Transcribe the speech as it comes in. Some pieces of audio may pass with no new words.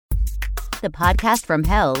The Podcast from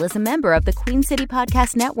Hell is a member of the Queen City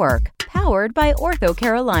Podcast Network, powered by Ortho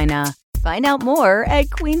Carolina. Find out more at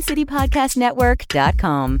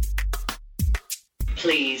queencitypodcastnetwork.com.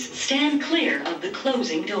 Please stand clear of the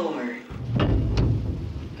closing door.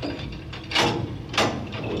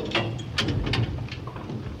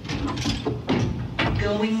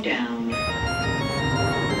 Going down.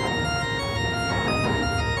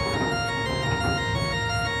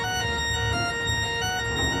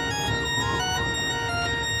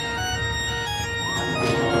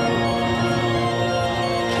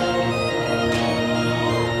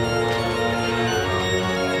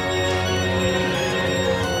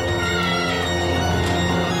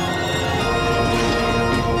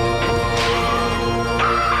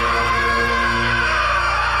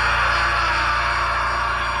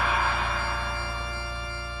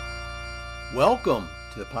 Welcome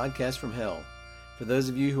to the Podcast from Hell. For those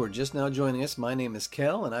of you who are just now joining us, my name is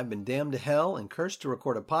Kel, and I've been damned to hell and cursed to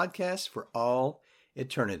record a podcast for all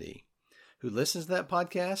eternity. Who listens to that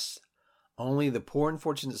podcast? Only the poor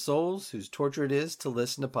unfortunate souls whose torture it is to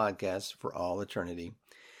listen to podcasts for all eternity.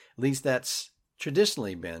 At least that's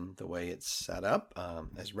traditionally been the way it's set up.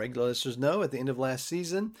 As regular listeners know, at the end of last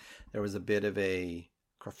season, there was a bit of a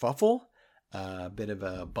kerfuffle, a bit of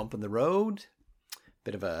a bump in the road,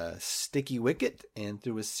 bit of a sticky wicket, and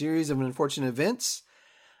through a series of unfortunate events,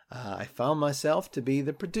 I found myself to be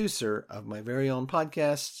the producer of my very own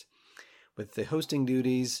podcast, with the hosting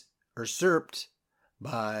duties usurped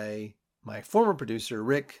by my former producer,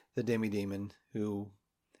 Rik the Demi-Demon, who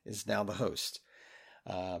is now the host.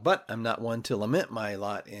 But I'm not one to lament my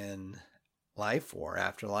lot in life or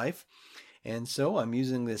afterlife, and so I'm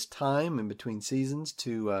using this time in between seasons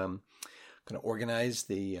to going to organize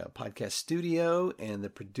the podcast studio and the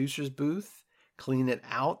producer's booth, clean it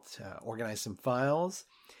out, organize some files,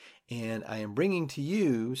 and I am bringing to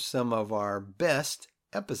you some of our best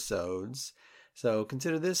episodes. So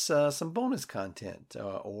consider this some bonus content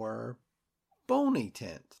or boney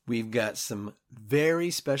tent. We've got some very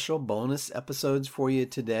special bonus episodes for you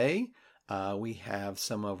today. We have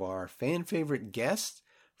some of our fan favorite guests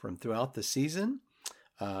from throughout the season.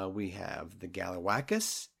 We have the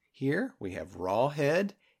Galawakis here. We have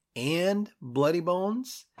Rawhead and Bloody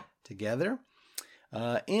Bones together.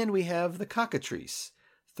 And we have the Cockatrice.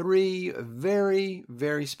 Three very,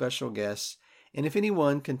 very special guests. And if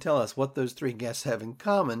anyone can tell us what those three guests have in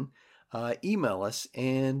common, email us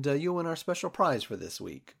and you'll win our special prize for this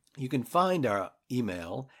week. You can find our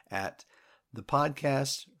email at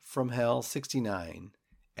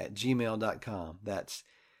thepodcastfromhell69@gmail.com. That's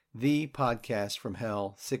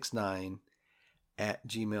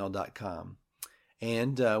thepodcastfromhell69@gmail.com.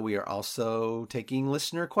 And we are also taking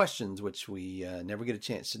listener questions, which we never get a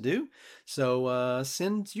chance to do. So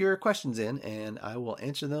send your questions in, and I will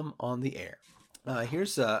answer them on the air.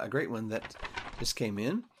 Here's a great one that just came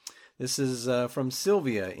in. This is from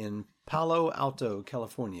Sylvia in Palo Alto,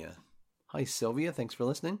 California. Hi, Sylvia. Thanks for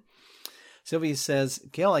listening. Sylvia says,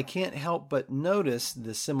 Gail, I can't help but notice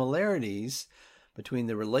the similarities between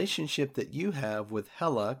the relationship that you have with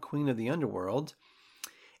Hela, Queen of the Underworld,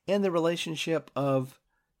 and the relationship of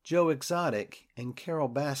Joe Exotic and Carol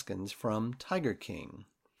Baskins from Tiger King.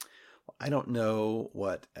 I don't know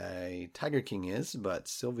what a Tiger King is, but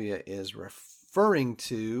Sylvia is referring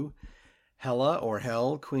to Hela, or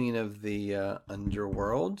Hel, Queen of the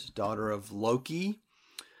Underworld, daughter of Loki,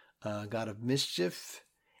 god of mischief,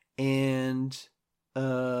 and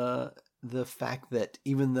the fact that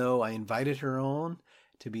even though I invited her on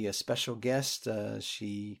to be a special guest,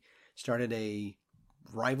 she started a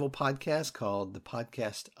rival podcast called The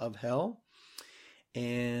Podcast of Hell.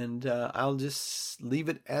 And I'll just leave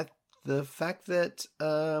it at the fact that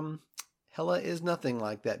Hela is nothing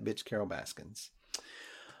like that bitch Carol Baskins.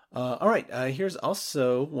 All right, here's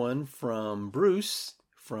also one from Bruce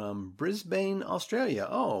from Brisbane, Australia.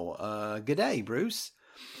 G'day, Bruce.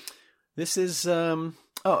 This is...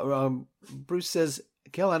 Bruce says,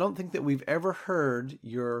 Kel, I don't think that we've ever heard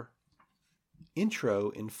your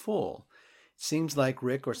intro in full. It seems like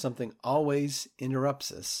Rik or something always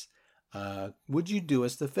interrupts us. Would you do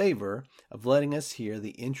us the favor of letting us hear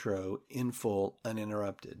the intro in full,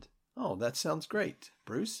 uninterrupted? Oh, that sounds great,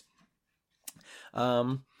 Bruce.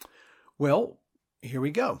 Well, here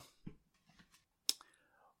we go.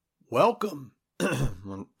 Welcome.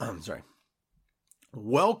 I'm sorry.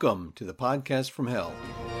 Welcome to the Podcast from Hell.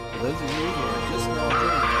 For those of you who are just now joining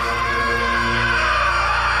us.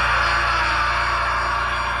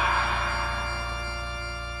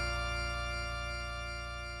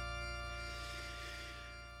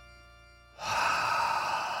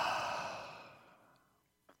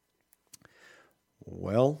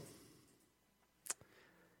 Well,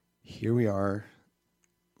 here we are,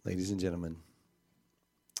 ladies and gentlemen,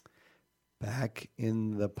 back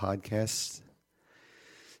in the podcast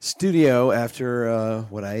studio after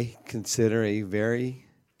what I consider a very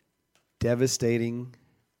devastating,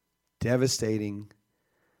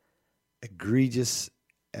 egregious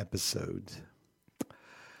episode.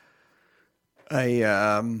 I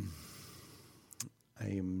am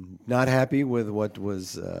not happy with what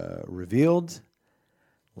was revealed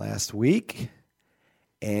last week,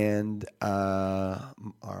 and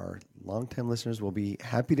our longtime listeners will be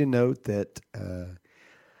happy to note that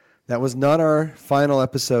that was not our final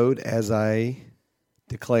episode, as I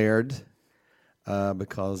declared,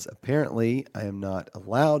 because apparently I am not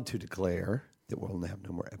allowed to declare that we'll have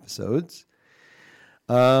no more episodes,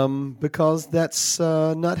 because that's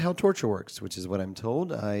not how torture works, which is what I'm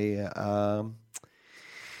told. I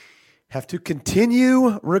have to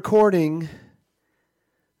continue recording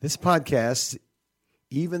this podcast,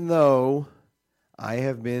 even though I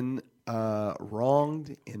have been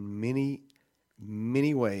wronged in many,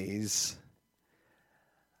 many ways.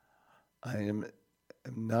 I am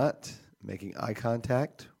not making eye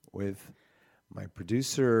contact with my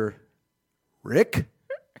producer, Rik,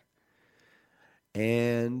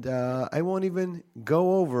 and I won't even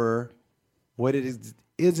go over what it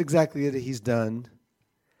is exactly that he's done.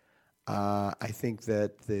 I think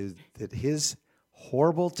that his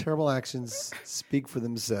horrible, terrible actions speak for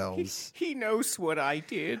themselves. He knows what I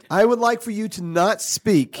did. I would like for you to not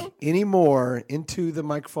speak anymore into the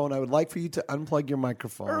microphone. I would like for you to unplug your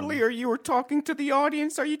microphone. Earlier you were talking to the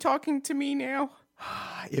audience. Are you talking to me now?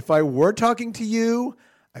 If I were talking to you,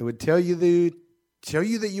 I would tell you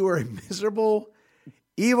that you are a miserable,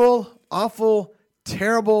 evil, awful,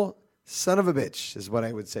 terrible son of a bitch, is what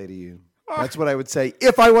I would say to you. That's what I would say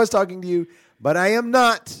if I was talking to you, but I am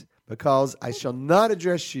not, because I shall not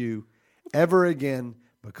address you ever again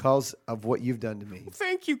because of what you've done to me.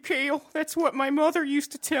 Thank you, Kale. That's what my mother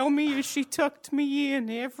used to tell me as she tucked me in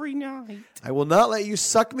every night. I will not let you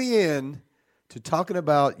suck me in to talking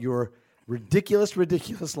about your ridiculous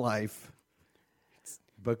life,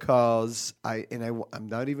 because I'm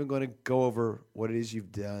not even going to go over what it is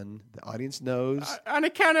you've done. The audience knows. On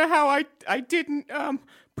account of how I didn't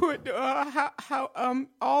put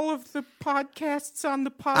all of the podcasts on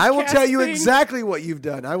the podcast. I will tell you thing. exactly what you've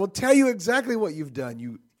done. I will tell you exactly what you've done.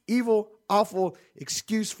 You evil, awful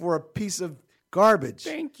excuse for a piece of garbage.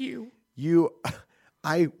 Thank you.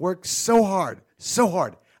 I worked so hard.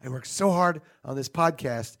 I worked so hard on this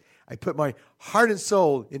podcast. I put my heart and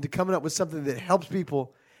soul into coming up with something that helps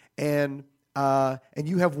people, and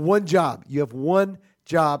you have one job. You have one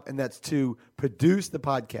job, and that's to produce the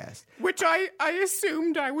podcast. Which I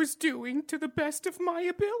assumed I was doing to the best of my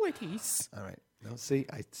abilities. All right. Now, see,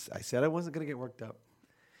 I said I wasn't going to get worked up.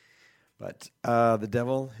 But the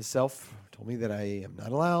devil himself told me that I am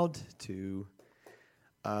not allowed to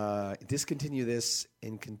discontinue this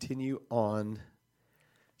and continue on.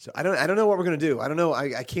 So I don't know what we're going to do. I don't know.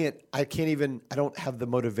 I can't even, I don't have the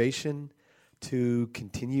motivation to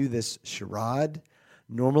continue this charade.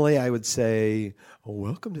 Normally, I would say,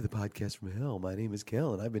 welcome to the podcast from hell. My name is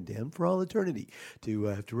Kel, and I've been damned for all eternity to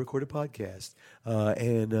have to record a podcast.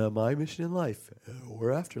 And my mission in life,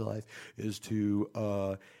 or afterlife, is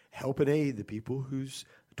to help and aid the people whose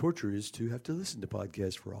torture is to have to listen to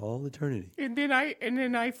podcasts for all eternity. And then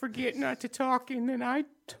I forget not to talk, and then I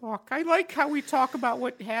talk. I like how we talk about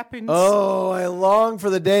what happens. Oh, I long for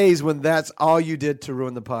the days when that's all you did to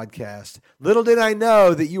ruin the podcast. Little did I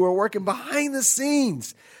know that you were working behind the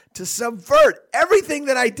scenes to subvert everything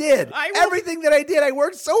that I did. Everything that I did, I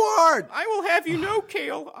worked so hard. I will have you know,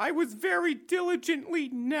 Kale, I was very diligently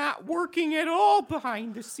not working at all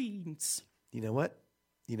behind the scenes. You know what?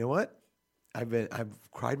 I've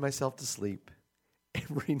cried myself to sleep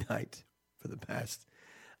every night for the past,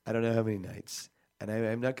 I don't know how many nights, and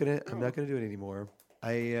I'm not gonna do it anymore.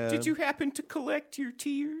 Did you happen to collect your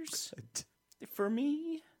tears for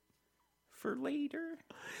me for later?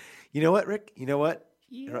 You know what, Rik? You know what?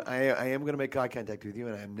 Yeah. I am going to make eye contact with you,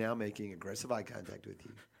 and I am now making aggressive eye contact with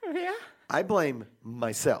you. Yeah. I blame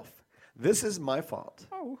myself. This is my fault.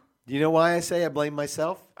 Oh. Do you know why I say I blame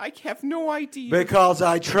myself? I have no idea. Because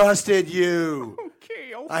I trusted you.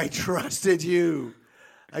 Kale. I trusted you.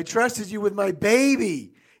 I trusted you with my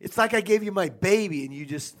baby. It's like I gave you my baby and you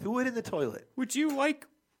just threw it in the toilet. Would you like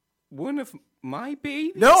one of my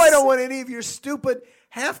babies? No, I don't want any of your stupid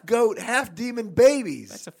half goat, half demon babies.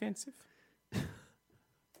 That's offensive.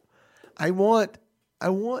 I want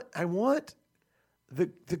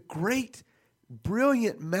the great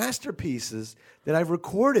brilliant masterpieces that I've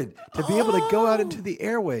recorded to be able to go out into the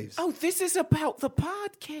airwaves. Oh, this is about the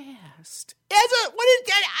podcast.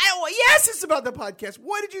 Yes, it's about the podcast.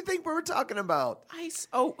 What did you think we were talking about?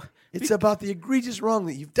 It's about the egregious wrong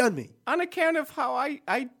that you've done me. On account of how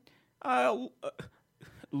I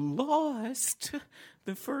lost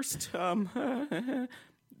the first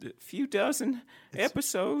few dozen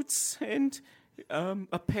episodes and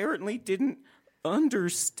apparently didn't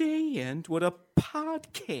understand what a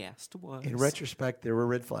podcast was. In retrospect, there were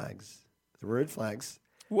red flags.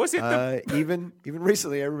 Was it even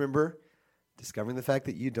recently? I remember discovering the fact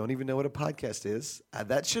that you don't even know what a podcast is.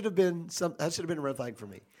 That should have been a red flag for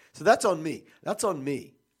me. So that's on me.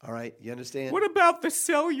 All right, you understand? What about the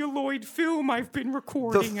celluloid film I've been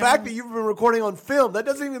recording? The fact that you've been recording on film, that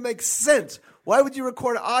doesn't even make sense. Why would you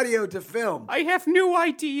record audio to film? I have no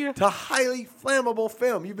idea. To highly flammable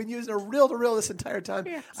film. You've been using a reel-to-reel this entire time.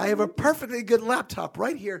 Yeah, I have a perfectly good laptop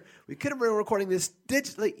right here. We could have been recording this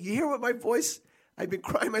digitally. You hear what my voice? I've been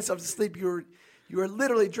crying myself to sleep. You are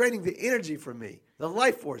literally draining the energy from me, the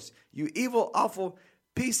life force. You evil, awful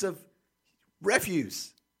piece of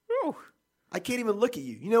refuse. Oh. I can't even look at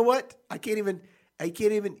you. You know what? I can't even,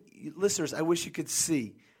 listeners, I wish you could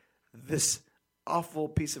see this awful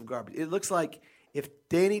piece of garbage. It looks like if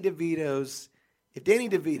Danny DeVito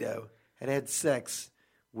had sex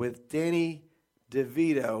with Danny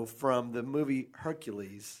DeVito from the movie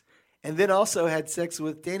Hercules, and then also had sex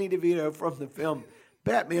with Danny DeVito from the film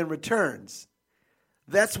Batman Returns,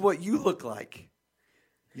 that's what you look like.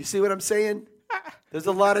 You see what I'm saying? There's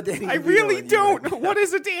a lot of Danny DeVito. I really don't. Right. What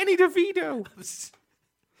is a Danny DeVito?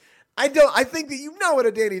 I don't. I think that you know what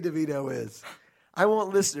a Danny DeVito is. I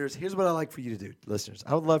want listeners. Here's what I'd like for you to do, listeners.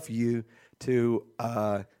 I would love for you to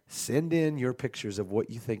send in your pictures of what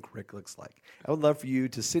you think Rick looks like. I would love for you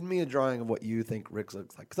to send me a drawing of what you think Rick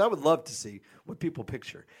looks like. Because I would love to see what people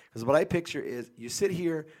picture. Because what I picture is you sit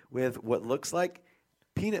here with what looks like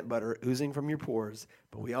peanut butter oozing from your pores.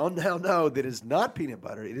 But we all now know that it's not peanut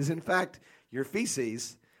butter. It is, in fact, your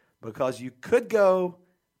feces, because you could go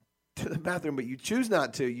to the bathroom, but you choose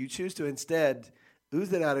not to. You choose to instead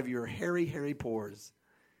ooze it out of your hairy, hairy pores.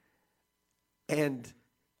 And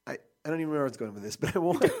I don't even know where I was going with this, but I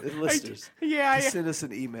want the listeners to send us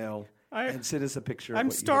an email and send us a picture.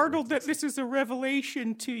 I'm startled that this is a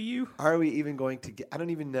revelation to you. Are we even going to get? I don't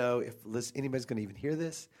even know if anybody's going to even hear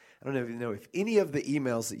this. I don't even know if any of the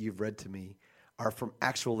emails that you've read to me are from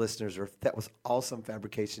actual listeners, or if that was all some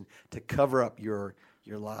fabrication to cover up your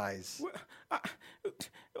lies.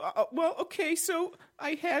 Well, okay, so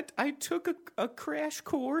I took a crash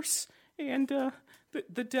course, and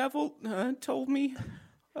the devil told me.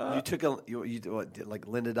 You took like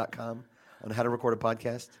lynda.com on how to record a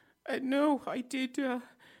podcast? No, I did the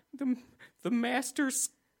master's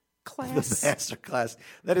class. The master class.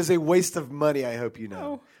 That is a waste of money, I hope you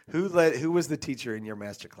know. Oh. Who was the teacher in your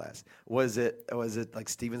master class? Was it like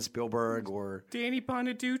Steven Spielberg or Danny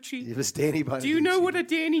Bonaducci? It was Danny Bonaducci. Do you know what a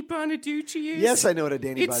Danny Bonaducci is? Yes, I know what a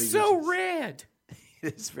Danny Bonaducci is. It's so red.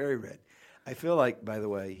 It's very red. I feel like, by the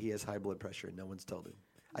way, he has high blood pressure and no one's told him.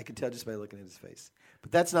 I can tell just by looking at his face.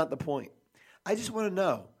 But that's not the point. I just want to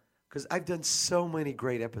know, because I've done so many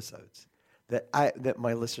great episodes that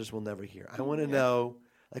my listeners will never hear. I want to know,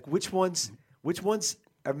 like, which ones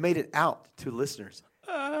have made it out to listeners.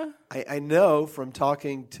 I know from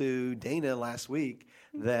talking to Dana last week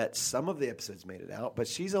that some of the episodes made it out, but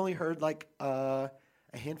she's only heard like a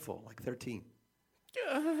handful, like 13.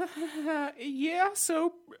 Yeah.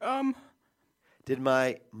 So, did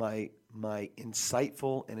my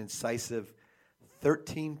insightful and incisive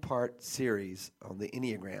 13-part series on the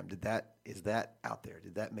Enneagram, is that out there?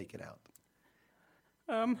 Did that make it out?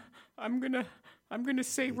 I'm gonna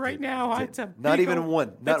say right now, it's a not big even old,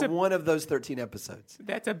 one. Not one of those 13 episodes.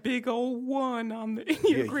 That's a big old 1 on the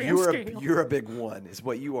Enneagram scale. You're a big 1, is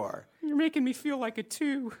what you are. You're making me feel like a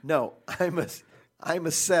 2. No, I'm a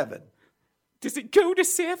 7. Does it go to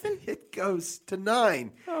 7? It goes to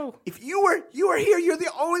 9. Oh. If you were here, you're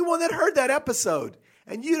the only one that heard that episode,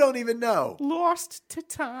 and you don't even know. Lost to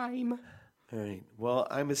time. All right. Well,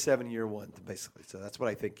 I'm a 7-year 1, basically, so that's what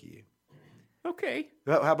I think of you. Okay.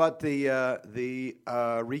 How about the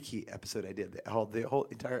Reiki episode I did? The whole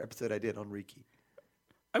entire episode I did on Reiki.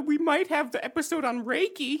 We might have the episode on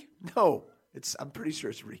Reiki. No, I'm pretty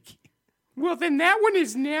sure it's Reiki. Well, then that one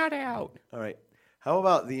is not out. All right. How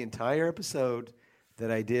about the entire episode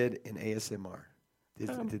that I did in ASMR?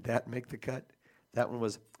 Did that make the cut? That one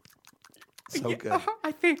was so good.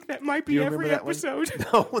 I think that might be every episode.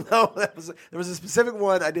 No. There was a specific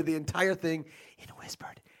one. I did the entire thing in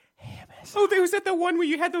whispered Oh, was that the one where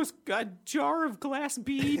you had those jar of glass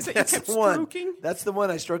beads that you kept stroking? That's the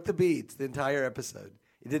one. I stroked the beads the entire episode.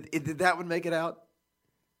 Did that one make it out?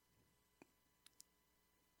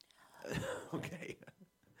 Okay.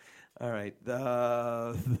 All right.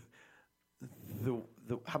 The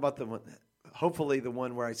how about the one? Hopefully, the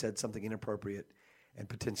one where I said something inappropriate and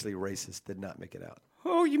potentially racist did not make it out.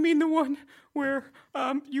 Oh, you mean the one where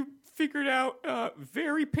you figured out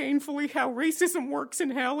very painfully how racism works in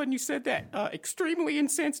hell, and you said that extremely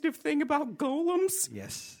insensitive thing about golems?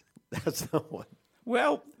 Yes, that's the one.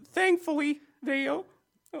 Well, thankfully, they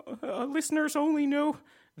listeners only know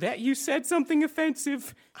that you said something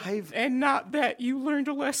offensive and not that you learned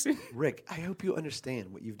a lesson. Rick, I hope you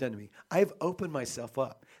understand what you've done to me. I've opened myself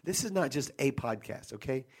up. This is not just a podcast,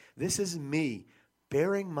 okay? This is me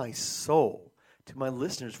bearing my soul to my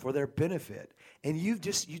listeners for their benefit. And you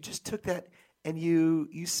just took that and you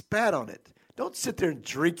spat on it. Don't sit there and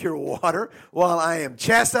drink your water while I am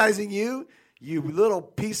chastising you, you little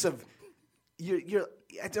piece of you're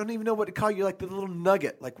I don't even know what to call you, like the little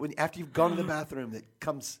nugget, like when after you've gone to the bathroom that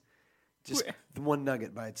comes just the one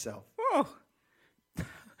nugget by itself. Oh.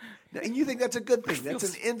 Now, and you think that's a good thing.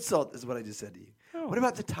 That's an insult, is what I just said to you. Oh. What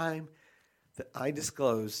about the time that I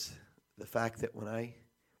disclose the fact that when I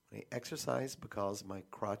exercise because my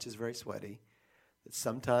crotch is very sweaty, that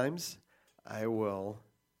sometimes it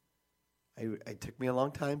took me a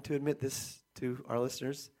long time to admit this to our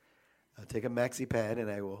listeners. I'll take a maxi pad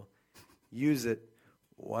and I will use it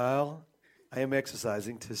while I am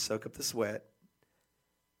exercising to soak up the sweat.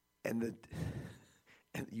 And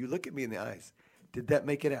you look at me in the eyes. Did that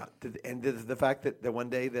make it out? Did the fact that the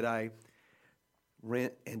one day that I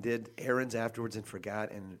went and did errands afterwards and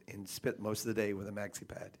forgot and spent most of the day with a maxi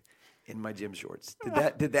pad in my gym shorts.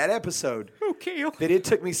 Did that episode that it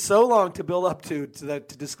took me so long to build up to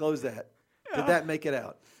disclose that? Did that make it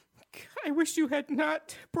out? I wish you had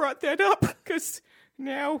not brought that up, because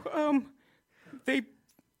now they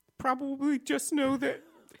probably just know that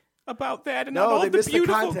about that and all the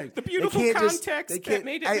beautiful context that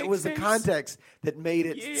made it make It was sense. the context that made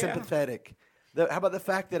it sympathetic. How about the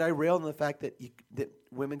fact that I railed on the fact that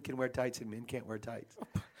women can wear tights and men can't wear tights?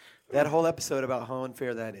 That whole episode about how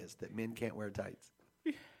unfair that is, that men can't wear tights.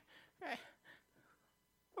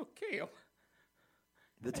 Okay.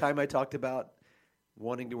 The time I talked about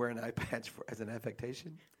wanting to wear an eye patch as an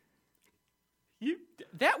affectation?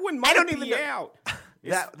 That one might be out.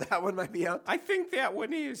 That one might be out? I think that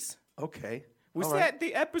one is. Okay. Was that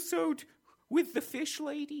the episode with the fish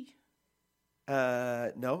lady?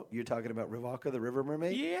 No, you're talking about Rivalka, the river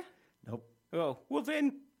mermaid? Yeah. Nope. Oh, well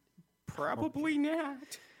then, probably not.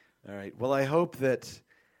 All right. Well, I hope that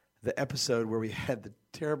the episode where we had the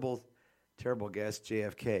terrible guest,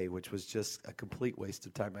 JFK, which was just a complete waste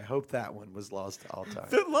of time, I hope that one was lost to all time.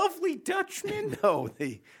 The lovely Dutchman? No,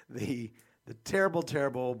 the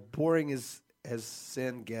terrible, boring as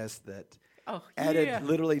sin guest that added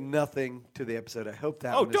literally nothing to the episode. I hope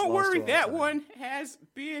that one is lost to all time. Oh, don't worry. That one has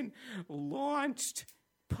been launched,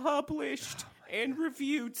 published, and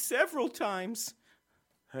reviewed several times.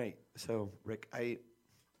 All right. So, Rick,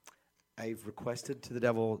 I've requested to the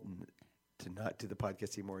devil to not do the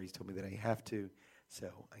podcast anymore. He's told me that I have to. So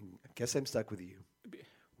I guess I'm stuck with you.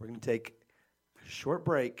 We're going to take a short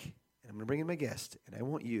break, and I'm going to bring in my guest. And I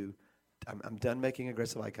want you, I'm done making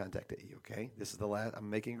aggressive eye contact at you, okay? This is the last. I'm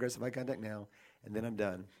making aggressive eye contact now, and then I'm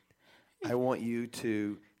done. I want you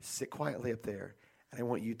to sit quietly up there, and I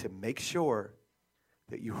want you to make sure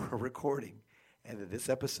that you are recording and that this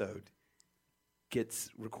episode gets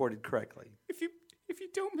recorded correctly. If you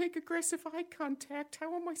don't make aggressive eye contact,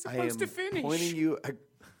 how am I supposed to finish? I am pointing you. All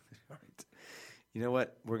right. You know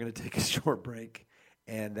what? We're going to take a short break,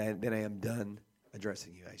 and then I am done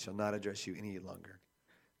addressing you. I shall not address you any longer.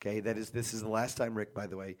 Okay? This is the last time, Rick, by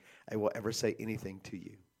the way, I will ever say anything to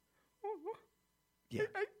you. Yeah.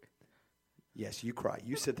 Yes, you cry.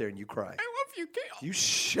 You sit there and you cry. I love you, Kale. You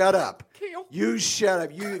shut up. Kale. You shut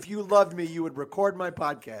up. If you loved me, you would record my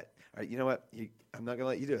podcast. All right, you know what? I'm not going to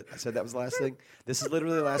let you do it. I said that was the last thing. This is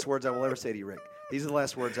literally the last words I will ever say to you, Rick. These are the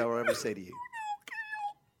last words I will ever say to you.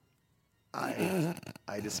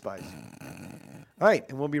 I despise you. All right,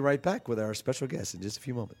 and we'll be right back with our special guest in just a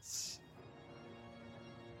few moments.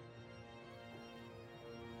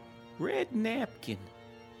 Red napkin.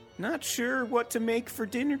 Not sure what to make for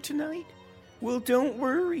dinner tonight? Well, don't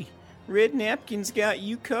worry. Red napkin's got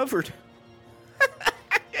you covered.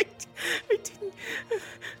 I didn't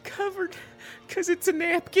covered because it's a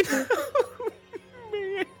napkin. Oh,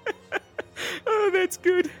 man. Oh, that's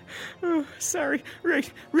good. Oh, sorry.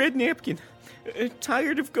 Right, red napkin.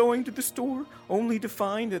 Tired of going to the store only to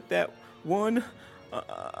find that one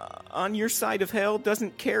on your side of hell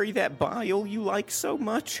doesn't carry that bile you like so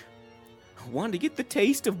much? Want to get the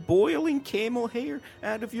taste of boiling camel hair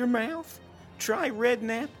out of your mouth? Try Red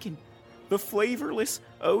Napkin, the flavorless,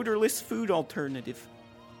 odorless food alternative.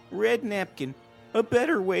 Red Napkin, a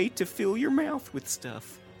better way to fill your mouth with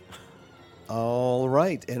stuff. All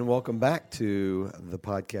right, and welcome back to the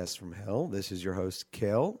podcast from hell. This is your host,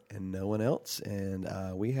 Kel, and no one else. And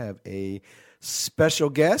we have a special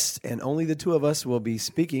guest, and only the two of us will be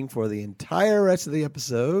speaking for the entire rest of the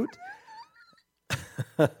episode.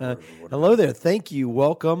 Hello there. Thank you.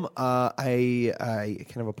 Welcome. I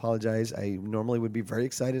kind of apologize. I normally would be very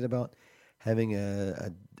excited about having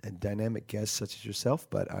a dynamic guest such as yourself,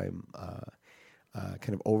 but I'm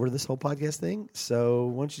kind of over this whole podcast thing. So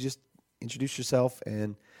why don't you just introduce yourself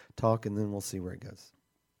and talk, and then we'll see where it goes.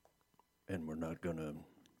 And we're not gonna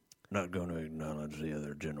acknowledge the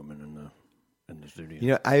other gentleman in the studio.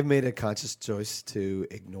 You know, I've made a conscious choice to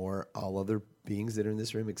ignore all other beings that are in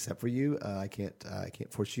this room except for you. I can't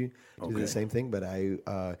force you to do the same thing, but I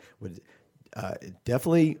would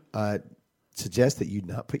definitely suggest that you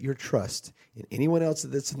not put your trust in anyone else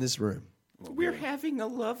that's in this room. We're having a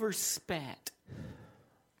lover's spat.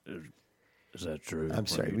 Is that true? I'm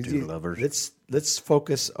sorry. We two lovers. Let's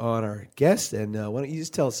focus on our guest, and why don't you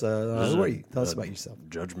just tell us who are you? Tell us about yourself.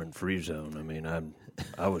 Judgment-free zone. I mean,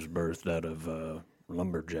 I was birthed out of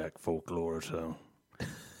lumberjack folklore, so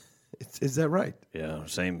Is that right? yeah,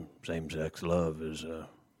 same-sex love is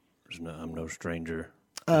I'm no stranger.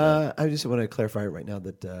 I just want to clarify right now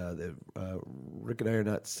that Rick and I are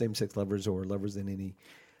not same-sex lovers or lovers in any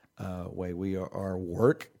way. We are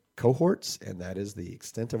work cohorts, and that is the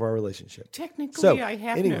extent of our relationship. Technically, I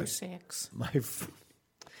have no sex.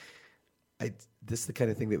 This is the kind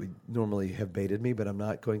of thing that would normally have baited me, but I'm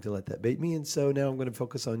not going to let that bait me, and so now I'm going to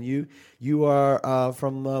focus on you. You are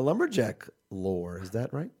from lumberjack lore, is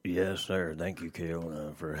that right? Yes, sir. Thank you,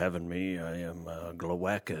 Cale, for having me. I am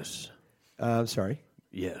Glowackus. I'm sorry.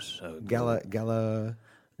 Yes. Gala. GLAWACK.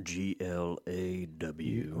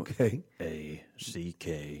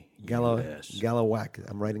 Galawack.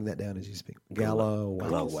 I'm writing that down as you speak.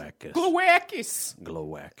 Glowackus. Glowackus.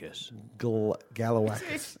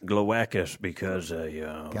 Glowackus because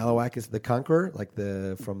Galawack the Conqueror, like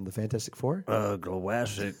from the Fantastic Four?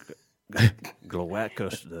 Glowackus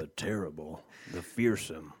the Terrible, the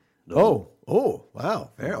Fearsome. Wow.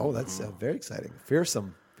 That's very exciting.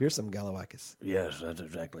 Fearsome Galawakis. Yes, that's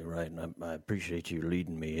exactly right, and I appreciate you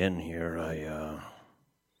leading me in here. I've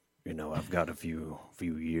got a few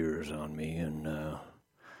years on me, and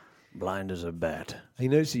blind as a bat. I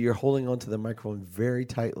notice that you're holding onto the microphone very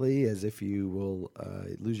tightly, as if you will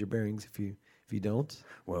lose your bearings if you don't.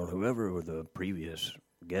 Well, whoever the previous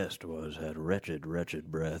guest had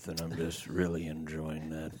wretched breath, and I'm just really enjoying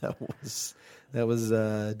that. That was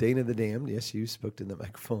Dana the Damned. Yes, you spoke to the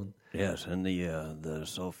microphone. Yes, and the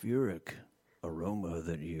sulfuric aroma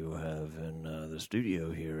that you have in the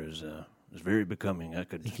studio here is very becoming. I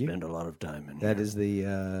could spend a lot of time in here. That is the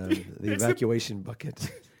evacuation bucket.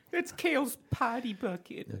 That's Kale's potty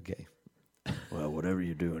bucket. Okay. Well, whatever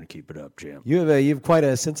you're doing, keep it up, champ. You have quite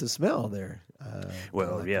a sense of smell there.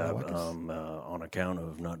 On account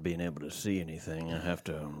of not being able to see anything, I have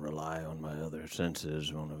to rely on my other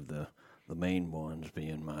senses. One of the main ones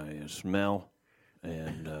being my smell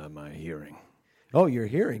and my hearing. Oh, your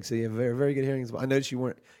hearing. So you have very, very good hearing as well. I noticed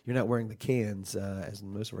you're not wearing the cans as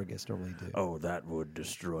most of our guests normally do. Oh, that would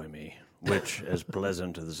destroy me. Which, as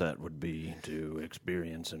pleasant as that would be to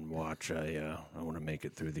experience and watch, I want to make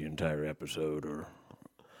it through the entire episode, or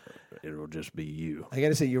it'll just be you. I got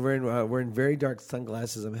to say, you're wearing very dark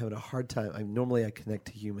sunglasses. I'm having a hard time. Normally I connect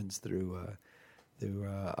to humans through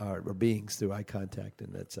our beings through eye contact,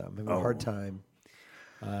 and that's I'm having a hard time.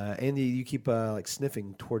 And you keep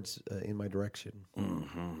sniffing towards in my direction.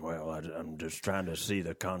 Mm-hmm. Well, I'm just trying to see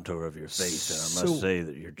the contour of your face, and I must say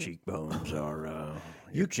that your cheekbones are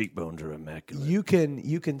immaculate. You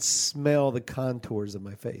can smell the contours of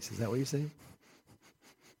my face. Is that what you're saying?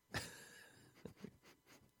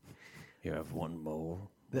 You have one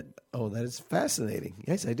mole. That is fascinating.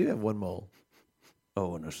 Yes, I do have one mole.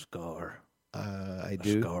 Oh, and a scar. I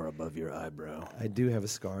do. A scar above your eyebrow. I do have a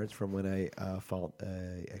scar. It's from when I fought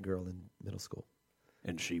a girl in middle school.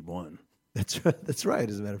 And she won. That's right,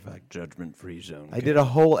 as a matter of fact. Judgment-free zone. I did a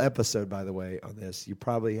whole episode, by the way, on this. You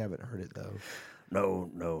probably haven't heard it, though.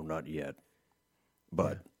 No, not yet.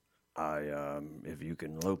 But if you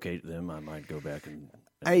can locate them, I might go back and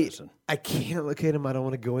listen. I can't locate them. I don't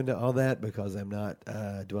want to go into all that because I'm not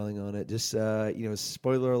dwelling on it. Just,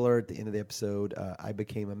 spoiler alert, at the end of the episode, I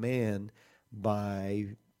became a man by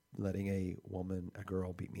letting a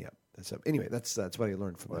girl beat me up. So anyway, that's what I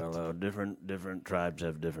learned from that. Well, different tribes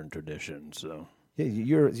have different traditions, so. Yeah,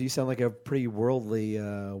 you sound like a pretty worldly,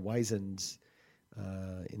 wizened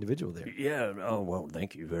individual there. Yeah. Oh well,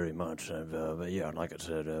 thank you very much. But yeah, like I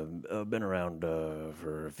said, I've been around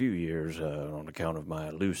for a few years on account of my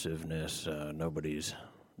elusiveness. Nobody's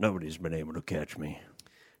been able to catch me.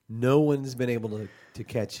 No one's been able to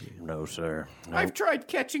catch you. No, sir. No. I've tried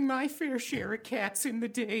catching my fair share of cats in the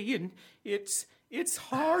day, and it's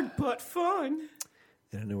hard but fun.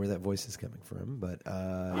 I don't know where that voice is coming from, but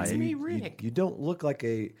It's me, Rik. You don't look like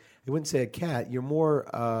I wouldn't say a cat. You're more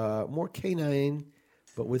canine,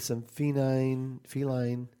 but with some feline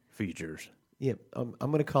Features. Yeah, I'm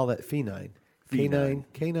going to call that feline.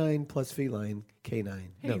 Canine plus feline,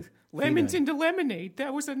 canine. Hey, no, lemons feline. into lemonade.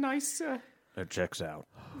 That was a nice. That checks out.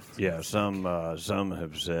 Yeah, some have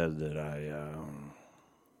said that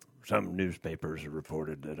some newspapers have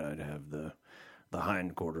reported that I'd have the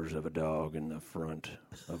hindquarters of a dog and the front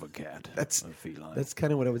of a cat. That's a feline. That's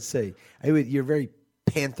kind of what I would say. You're very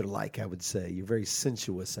panther-like. I would say you're very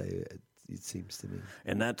sensuous. It seems to me.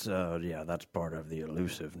 And that's part of the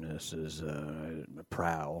elusiveness is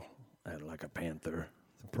prowl like a panther.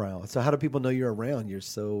 Prowl. So how do people know you're around? You're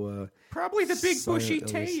so Probably the big bushy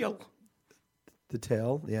elusive. tail. The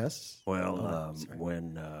tail, yes. Well,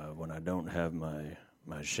 when I don't have my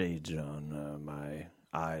shades on, my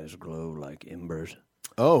eyes glow like embers.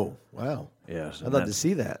 Oh, wow. Yes. I'd love to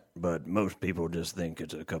see that. But most people just think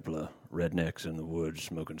it's a couple of rednecks in the woods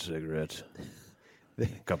smoking cigarettes. A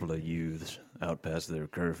couple of youths out past their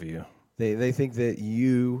curfew. They think that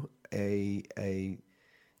you, a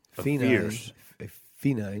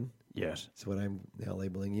feline, Yes. that's what I'm now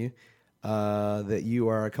labeling you, that you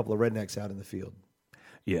are a couple of rednecks out in the field.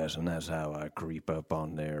 Yes, and that's how I creep up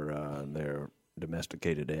on their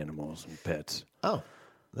domesticated animals and pets. Oh,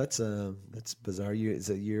 that's bizarre.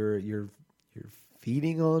 You're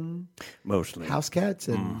feeding on Mostly house cats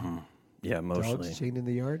and Yeah, mostly. dogs chained in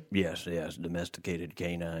the yard? Yes, domesticated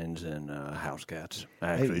canines and house cats.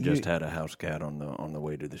 I actually just had a house cat on the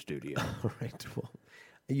way to the studio. All right. Well,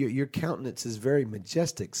 your countenance is very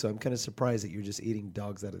majestic, so I'm kind of surprised that you're just eating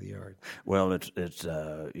dogs out of the yard. Well, it's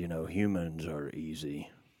humans are easy.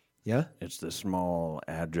 Yeah? It's the small,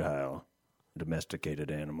 agile,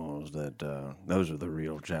 domesticated animals that those are the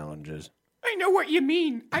real challenges. I know what you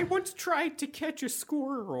mean. I once tried to catch a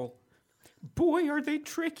squirrel. Boy, are they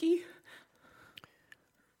tricky.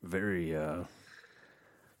 Very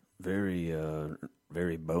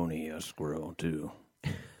bony a squirrel too.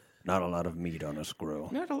 Not a lot of meat on a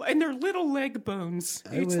squirrel. And they're little leg bones.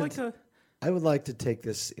 I would like to take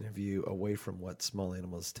this interview away from what small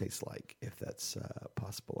animals taste like, if that's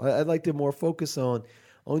possible. I'd like to more focus on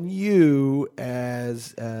you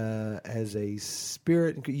as a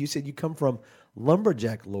spirit. You said you come from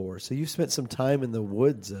lumberjack lore, so you've spent some time in the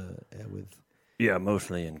woods with. Yeah,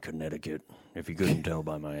 mostly in Connecticut, if you couldn't tell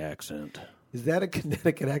by my accent. Is that a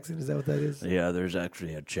Connecticut accent? Is that what that is? Yeah, there's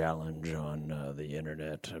actually a challenge on the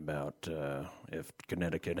internet about if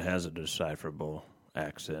Connecticut has a decipherable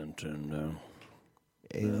accent, and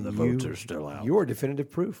the votes are still out. You're definitive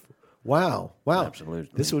proof. Wow. Absolutely.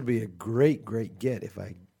 This would be a great get if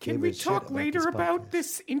I Can we talk later about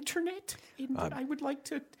this internet? I would like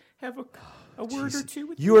to have a word or two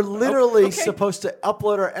with you. You are literally Okay. supposed to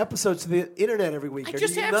upload our episodes to the internet every week. I Are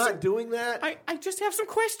just you have not some- doing that? I just have some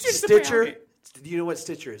questions Stitcher? about it. Do you know what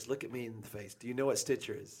Stitcher is? Look at me in the face. Do you know what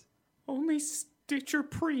Stitcher is? Only Stitcher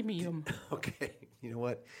Premium. Okay. You know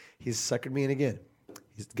what? He's suckered me in again.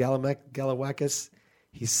 He's Galawakis.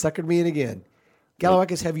 He's suckered me in again.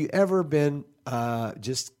 Galawakis, have you ever been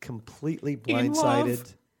just completely blindsided?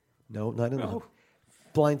 love? No, not in No. love.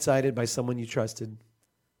 Blindsided by someone you trusted?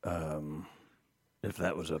 If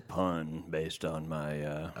that was a pun based on my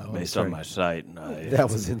sorry. on my site, and I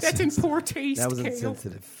That was That's insensitive. in poor taste, That was Kale.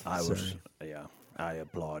 insensitive. I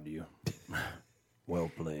applaud you.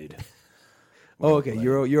 Well played. Oh, okay.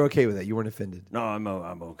 You're okay with that. You weren't offended. No, I'm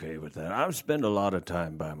okay with that. I spend a lot of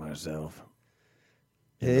time by myself.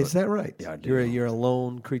 Is that right? Yeah, I do. You're a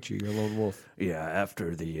lone creature. You're a lone wolf. Yeah,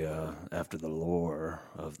 after the lore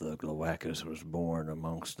of the Glowacus was born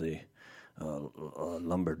amongst the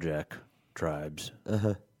lumberjack tribes,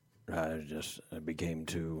 I became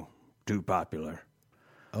too popular.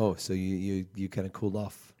 Oh, so you kind of cooled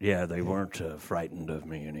off. Yeah, they weren't frightened of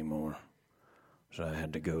me anymore, so I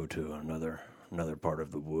had to go to another part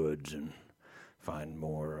of the woods and find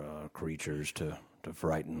more creatures to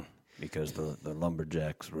frighten because the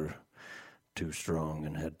lumberjacks were too strong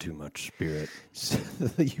and had too much spirit. So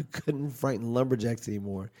you couldn't frighten lumberjacks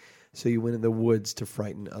anymore, so you went in the woods to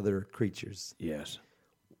frighten other creatures. Yes.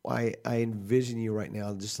 I envision you right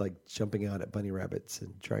now just like jumping out at bunny rabbits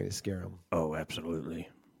and trying to scare them. Oh, absolutely.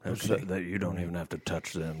 Okay. That you don't even have to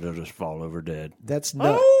touch them. They'll just fall over dead. That's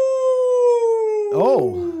not.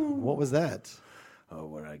 Oh, what was that? Oh,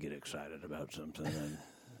 when I get excited about something, I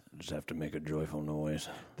just have to make a joyful noise.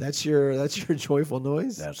 That's your joyful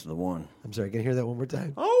noise? That's the one. I'm sorry, can I hear that one more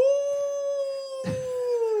time? Oh!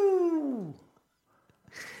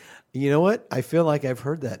 You know what? I feel like I've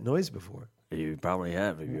heard that noise before. You probably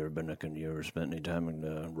have. Have you ever been you ever spent any time in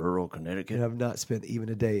rural Connecticut? And I've not spent even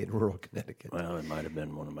a day in rural Connecticut. Well, it might have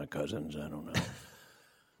been one of my cousins. I don't know.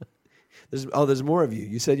 There's more of you.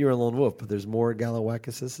 You said you were a lone wolf, but there's more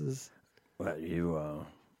Galawakisuses? Well,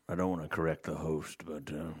 I don't want to correct the host, but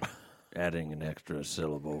adding an extra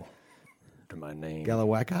syllable to my name.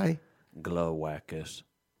 Galawaki? Glowackus.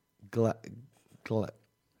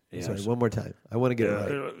 Yes. Sorry, one more time. I want to get it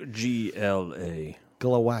right. GLA.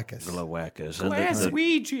 Glowackus. Glowackus.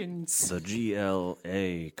 Glaswegians. The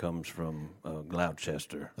GLA comes from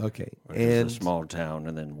Gloucester. Okay. Which is a small town,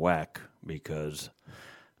 and then whack because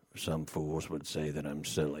some fools would say that I'm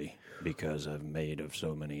silly because I'm made of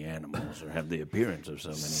so many animals or have the appearance of so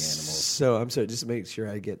many animals. So I'm sorry, just to make sure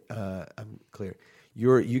I get I'm clear.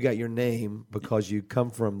 You got your name because you come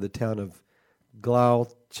from the town of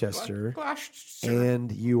Gloucester,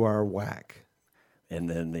 and you are whack. And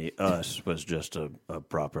then the us was just a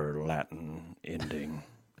proper Latin ending.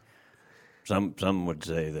 Some would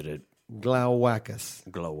say that it Glowackus.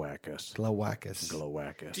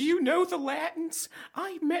 Do you know the Latins?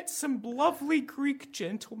 I met some lovely Greek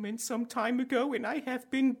gentlemen some time ago, and I have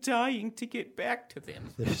been dying to get back to them.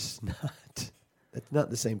 There's not. That's not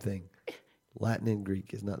the same thing. Latin and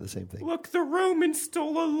Greek is not the same thing. Look, the Romans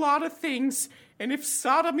stole a lot of things, and if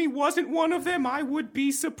sodomy wasn't one of them, I would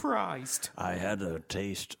be surprised. I had a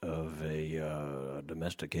taste of a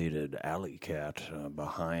domesticated alley cat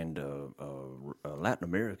behind a Latin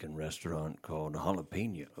American restaurant called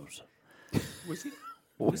Jalapenos.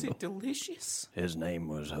 Was it delicious? His name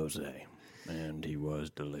was Jose, and he was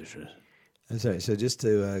delicious. I'm sorry, so just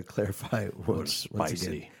to clarify once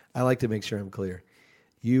again, I like to make sure I'm clear.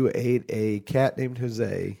 You ate a cat named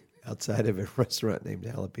Jose outside of a restaurant named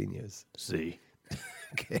Jalapenos. See.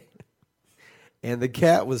 Okay. And the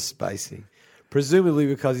cat was spicy. Presumably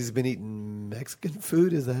because he's been eating Mexican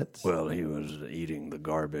food, is that? Well, he was eating the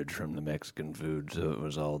garbage from the Mexican food, so it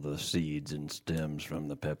was all the seeds and stems from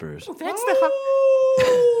the peppers. Oh, that's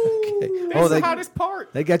Okay. the hottest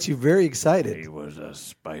part. That got you very excited. He was a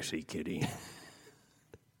spicy kitty.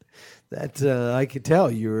 That I could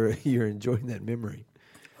tell you're enjoying that memory.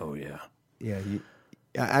 Oh, yeah. Yeah,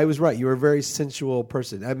 I was right. You're a very sensual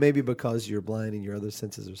person. Maybe because you're blind and your other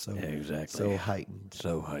senses are so heightened.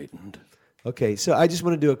 So heightened. Okay, so I just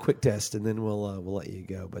want to do a quick test, and then we'll let you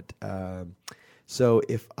go. But so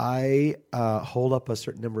if I hold up a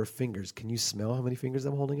certain number of fingers, can you smell how many fingers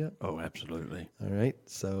I'm holding up? Oh, absolutely. All right.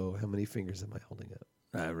 So how many fingers am I holding up?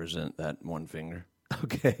 I resent that one finger.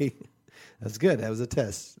 Okay. That's good. That was a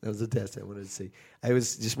test. I wanted to see. I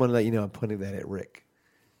just want to let you know I'm pointing that at Rick.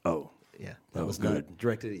 Oh. Yeah. That was good. not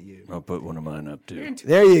directed at you. I'll put one of mine up, too.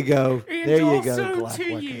 There you go. And there you also go.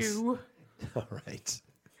 to you. All right.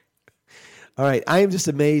 All right. I am just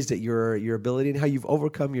amazed at your ability and how you've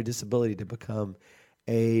overcome your disability to become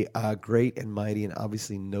a great and mighty and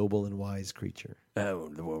obviously noble and wise creature.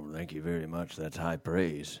 Well, thank you very much. That's high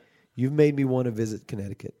praise. You've made me want to visit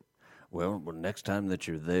Connecticut. Well, next time that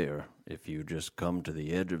you're there, if you just come to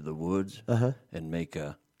the edge of the woods and make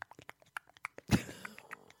a...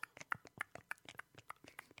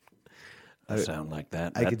 sound like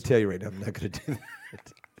that. I can tell you right now, I'm not going to do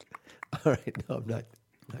that. All right, no, I'm not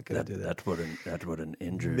going to do that. That's what an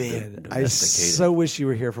injured Man, I so wish you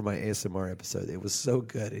were here for my ASMR episode. It was so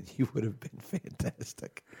good, and you would have been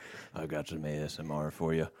fantastic. I got some ASMR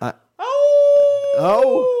for you.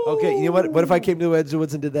 Okay. You know what? What if I came to the edge of the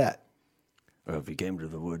woods and did that? Well, if you came to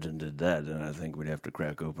the woods and did that, then I think we'd have to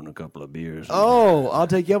crack open a couple of beers. Oh, I'll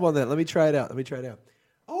take you up on that. Let me try it out.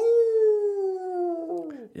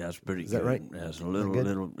 Yeah, it's pretty Is good. that right? Yeah, it's a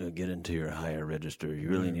little get into your higher register. You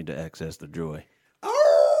really need to access the joy.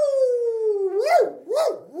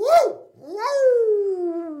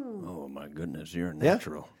 Oh, my goodness. You're a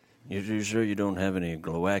natural. You sure you don't have any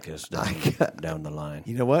Glowackus down the line?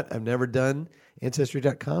 You know what? I've never done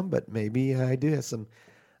Ancestry.com, but maybe I do have some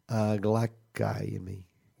Glacai in me.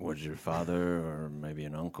 Was your father or maybe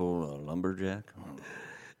an uncle a lumberjack?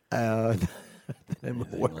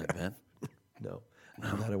 Anything like that? No.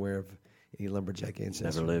 I'm not aware of any lumberjack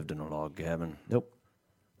ancestry. Never lived in a log cabin? Nope.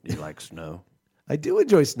 Do you like snow? I do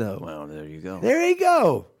enjoy snow. Well, there you go. There you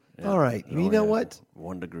go. All right. We You know what?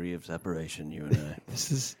 1 degree of separation, you and I.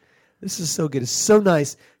 This is so good. It's so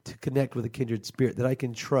nice to connect with a kindred spirit that I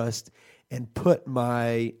can trust and build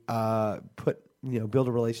a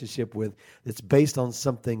relationship with that's based on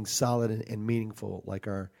something solid and meaningful, like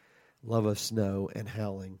our love of snow and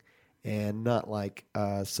howling, and not like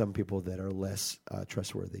some people that are less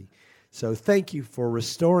trustworthy. So thank you for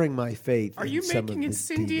restoring my faith. Are you making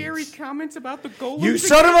incendiary comments about the golems? You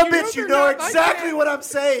son of a bitch! You know exactly what I'm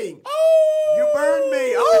saying. Oh! You burned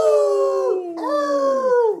me.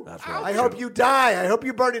 Oh! That's right. I hope you die. I hope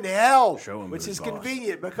you burn in hell, Show him which who's is boss.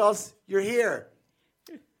 convenient because you're here.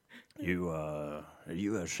 Are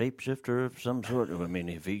you a shapeshifter of some sort? I mean,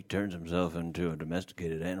 if he turns himself into a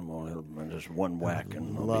domesticated animal, he'll just one whack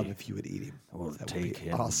and I'd love if you would eat him. we'll That would take be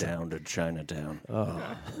him awesome. down to Chinatown.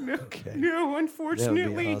 Okay. No,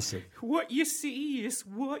 unfortunately, awesome. what you see is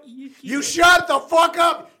what you hear. You shut the fuck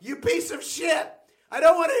up, you piece of shit! I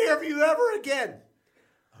don't want to hear from you ever again.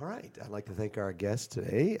 All right, I'd like to thank our guest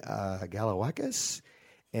today, Galawakis,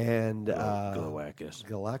 and Glowacus.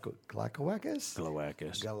 Galakawakis?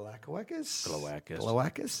 Glowacus. Galakawakis? Glowacus.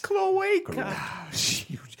 Galawakis? Cloaca.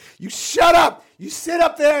 You shut up! You sit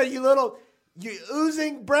up there, you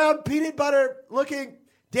oozing brown peanut butter looking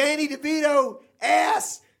Danny DeVito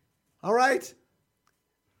ass! All right?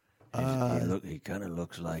 He kind of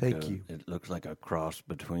looks like thank you. It looks like a cross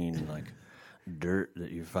between like dirt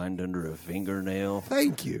that you find under a fingernail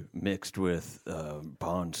Thank you. mixed with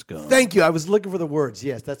pond scum. Thank you. I was looking for the words.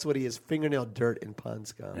 Yes, that's what he is. Fingernail dirt and pond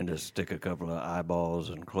scum. And just stick a couple of eyeballs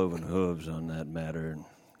and cloven hooves on that matter. And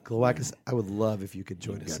Glowacus, I would love if you could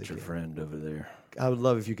you join us got your again. friend over there. I would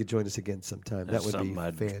love if you could join us again sometime. That's that would be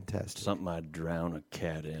something fantastic. Something I'd drown a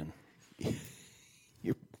cat in.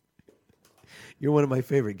 You're one of my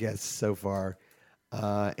favorite guests so far,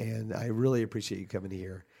 and I really appreciate you coming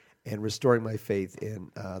here and restoring my faith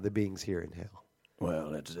in the beings here in hell.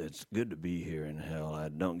 Well, it's good to be here in hell. I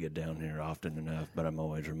don't get down here often enough, but I'm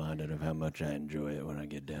always reminded of how much I enjoy it when I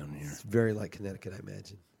get down here. It's very like Connecticut, I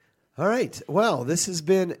imagine. All right. Well, this has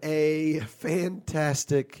been a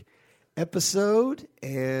fantastic episode,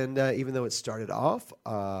 and even though it started off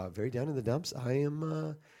very down in the dumps,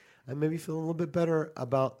 I'm maybe feeling a little bit better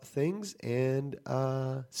about things, and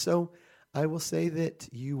so I will say that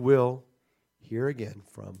you will hear again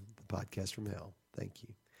from the podcast from hell. Thank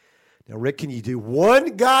you. Now, Rick, can you do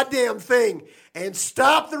one goddamn thing and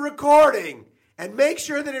stop the recording and make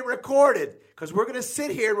sure that it recorded? Because we're going to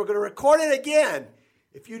sit here and we're going to record it again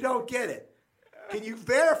if you don't get it. Can you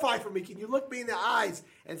verify for me? Can you look me in the eyes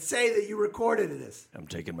and say that you recorded this? I'm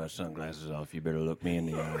taking my sunglasses off. You better look me in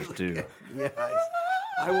the eyes, too. Yes.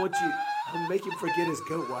 I want you. I'll make him forget his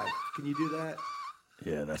goat wife. Can you do that?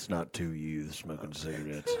 Yeah, that's not two youths smoking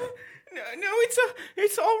cigarettes. No,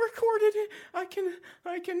 it's all recorded. I can.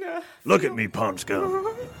 Look at me, pond scum.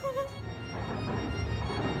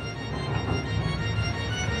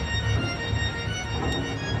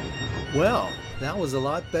 Well, That was a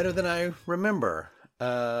lot better than I remember.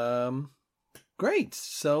 Great.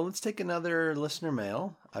 So let's take another listener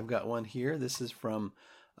mail. I've got one here. This is from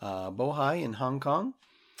Bohai in Hong Kong.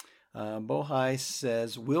 Bohai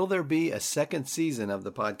says, will there be a second season of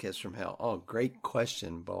the podcast from hell? Oh, great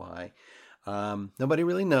question, Bohai. Nobody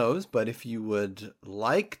really knows, but if you would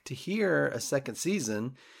like to hear a second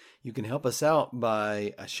season, you can help us out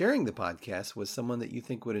by sharing the podcast with someone that you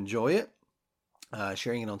think would enjoy it,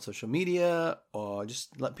 sharing it on social media, or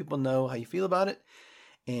just let people know how you feel about it,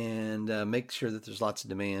 and make sure that there's lots of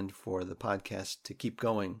demand for the podcast to keep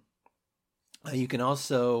going. You can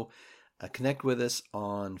also connect with us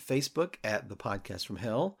on Facebook at The Podcast from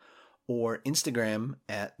Hell or Instagram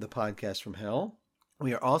at The Podcast from Hell.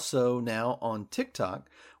 We are also now on TikTok,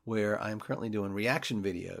 where I'm currently doing reaction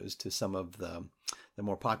videos to some of the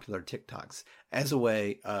more popular TikToks as a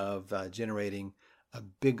way of generating a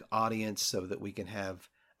big audience so that we can have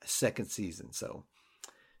a second season. So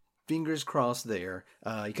fingers crossed there.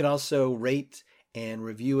 You can also rate and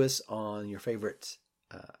review us on your favorite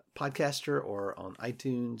podcaster or on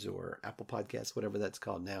iTunes or Apple Podcasts, whatever that's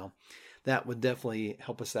called now. That would definitely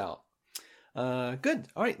help us out. Good.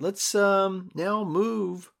 All right, let's now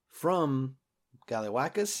move from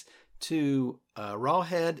Galliwacus to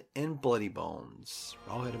Rawhead and Bloody Bones.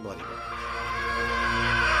 Rawhead and Bloody Bones.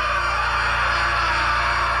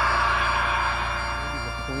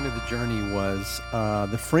 The point of the journey was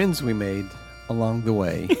the friends we made along the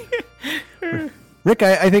way. Rick,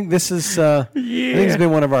 I think this is I think it's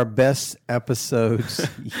been one of our best episodes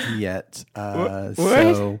yet.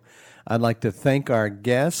 So I'd like to thank our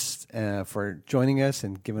guests for joining us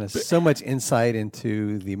and giving us so much insight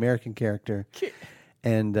into the American character.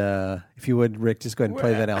 And if you would, Rick, just go ahead and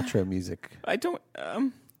play that outro music. I don't.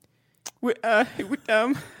 When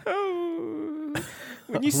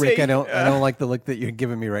you Rick, say, I don't like the look that you're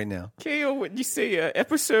giving me right now. Kale, when you say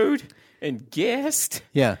episode and guest,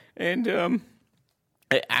 Yeah. and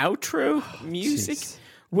outro music. Jeez.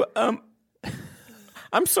 Well,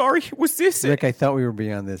 I'm sorry. Was this Rick, I thought we were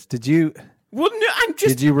beyond this. Did you? Well, no. I'm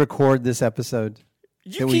just. Did you record this episode?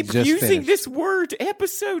 You keep using this word,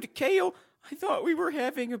 episode, Kale. I thought we were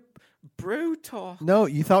having a bro talk. No,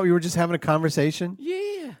 you thought we were just having a conversation?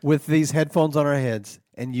 Yeah. With these headphones on our heads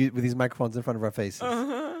and with these microphones in front of our faces.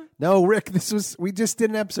 Uh-huh. No, Rick, we just did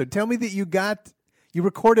an episode. Tell me that you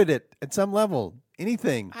recorded it at some level.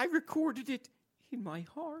 Anything. I recorded it in my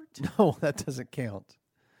heart. No, that doesn't count.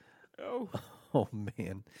 Oh. Oh,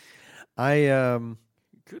 man.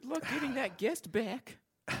 Good luck getting that guest back.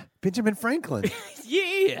 Benjamin Franklin.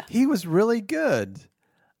 Yeah. He was really good.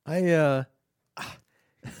 I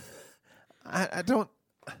don't.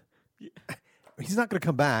 He's not going to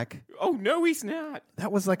come back. Oh, no, he's not.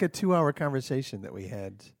 That was like a 2-hour conversation that we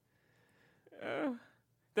had.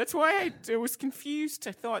 That's why I was confused.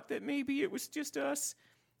 I thought that maybe it was just us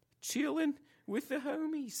chilling with the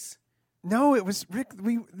homies. No, it was Rick.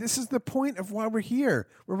 This is the point of why we're here.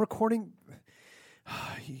 We're recording.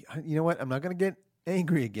 You know what? I'm not going to get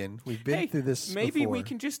angry again. We've been through this. Maybe before. we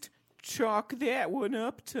can just chalk that one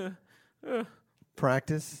up to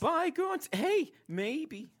practice. Bygones. Hey,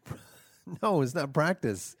 maybe. No, it's not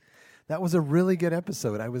practice. That was a really good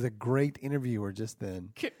episode. I was a great interviewer just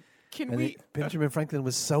then. Can we? Benjamin Franklin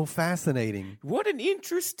was so fascinating. What an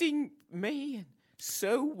interesting man.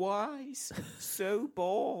 So wise, so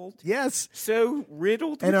bald. Yes. So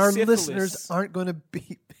riddled and with our syphilis. Listeners aren't going to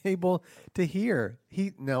be able to hear.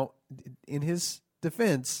 In his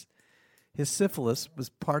defense, his syphilis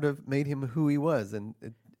was made him who he was.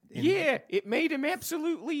 Yeah, it made him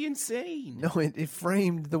absolutely insane. No, it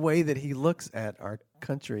framed the way that he looks at our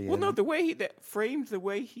country. Well, no, the way that framed the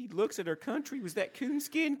way he looks at our country was that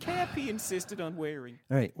coonskin cap he insisted on wearing.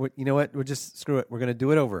 All right, you know what? We'll just screw it. We're going to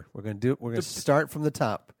do it over. We're going to start from the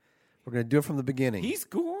top. We're going to do it from the beginning. He's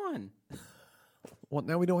gone. Well,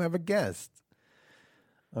 now we don't have a guest.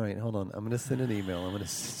 All right, hold on. I'm going to send an email. I'm going to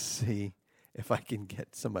see if I can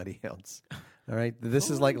get somebody else. All right, this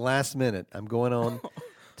is like last minute. I'm going on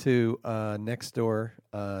to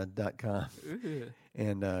nextdoor.com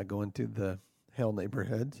and going to the hell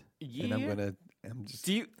neighborhood. Yeah. And I'm just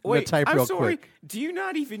wait, type I'm real sorry. quick. Do you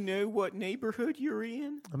not even know what neighborhood you're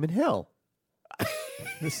in? I'm in hell.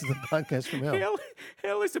 This is the podcast from hell.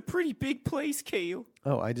 Hell is a pretty big place, Kale.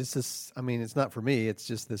 Oh, it's not for me. It's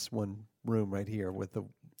just this one room right here with the.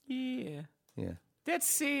 Yeah. Yeah. That's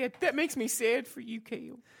sad. That makes me sad for you,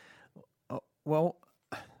 Kale. Oh, well,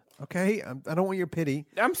 okay. I don't want your pity.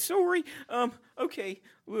 I'm sorry. Okay.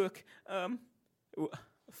 Look.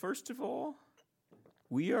 First of all,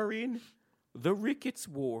 we are in the Ricketts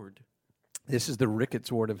Ward. This is the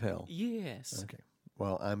Ricketts Ward of hell. Yes. Okay.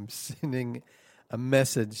 Well, I'm sending a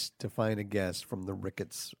message to find a guest from the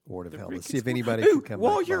Ricketts Ward of hell. Let's see if anybody can come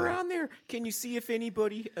while back you're by. on there, can you see if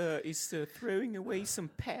anybody is throwing away some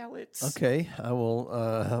pallets? Okay, I will.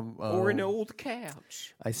 Or an old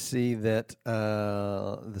couch. I see that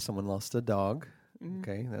someone lost a dog.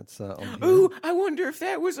 Okay, that's on here. Ooh, I wonder if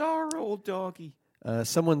that was our old doggy.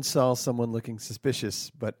 Someone saw someone looking suspicious,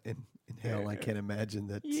 but in hell, I can't imagine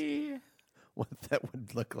that. Yeah. What that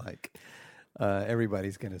would look like.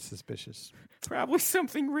 Everybody's kind of suspicious. Probably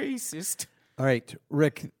something racist. All right,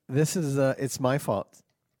 Rick, this is it's my fault.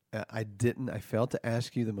 I failed to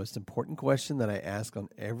ask you the most important question that I ask on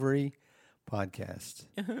every podcast.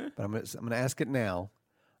 But I'm going to ask it now.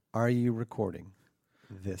 Are you recording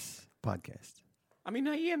this podcast? I mean,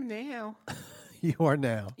 I am now. You are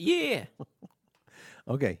now. Yeah.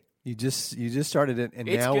 Okay. You just started it, and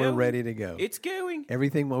It's now we're going. ready to go. It's going.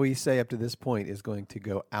 Everything what we say up to this point is going to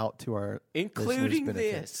go out to our Including listeners'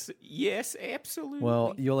 benefit. this. Yes, absolutely.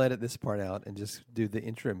 Well, you'll edit this part out and just do the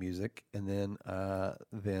intro music, and then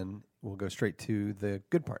we'll go straight to the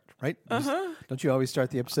good part, right? Don't you always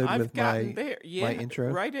start the episode I've with gotten there. Yeah, my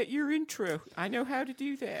intro? Right at your intro. I know how to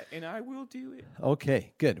do that, and I will do it.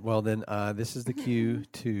 Okay, good. Well, then this is the cue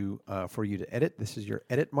for you to edit. This is your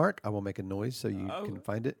edit mark. I will make a noise so you can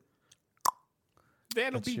find it.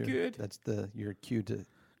 That'll be good. That's your cue to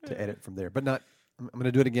edit from there. But not. I'm going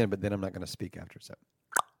to do it again, but then I'm not going to speak after. So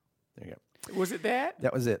there you go. Was it that?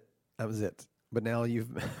 That was it. But now you've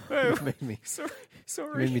made me. Sorry.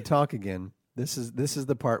 You made me talk again. This is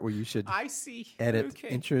the part where you should. I see. Edit. Okay.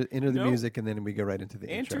 Enter the music, and then we go right into the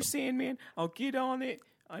intro. Enter Sandman. I'll get on it.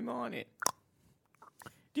 I'm on it.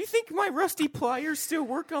 Do you think my rusty pliers still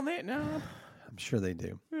work on that knob? I'm sure they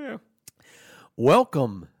do. Yeah.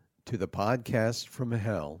 Welcome to the podcast from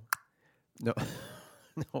hell. No,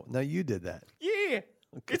 no, you did that. Yeah.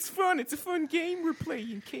 Okay. It's fun. It's a fun game we're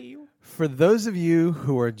playing, Kale. For those of you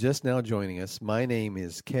who are just now joining us, my name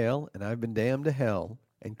is Kale, and I've been damned to hell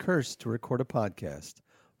and cursed to record a podcast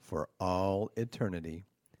for all eternity.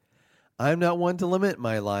 I'm not one to limit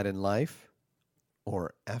my lot in life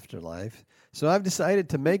or afterlife, so I've decided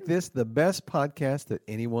to make this the best podcast that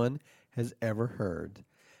anyone has ever heard.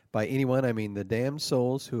 By anyone, I mean the damned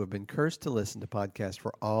souls who have been cursed to listen to podcasts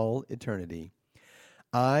for all eternity.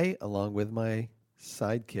 I, along with my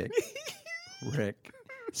sidekick, Rick,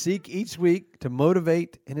 seek each week to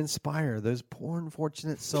motivate and inspire those poor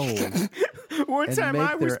unfortunate souls. One time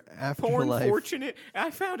I was poor afterlife. unfortunate.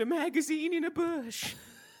 I found a magazine in a bush.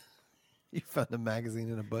 You found a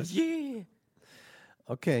magazine in a bush? Yeah.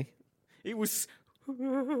 Okay. It was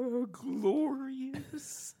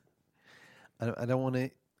glorious. I don't want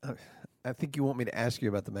to... I think you want me to ask you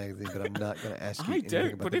about the magazine, but I'm not going to ask you I anything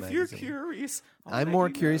don't, about but the if magazine. you're curious, I'm more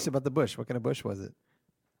curious about the bush. What kind of bush was it?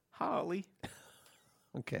 Holly.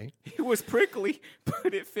 Okay. It was prickly,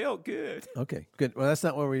 but it felt good. Okay, good. Well, that's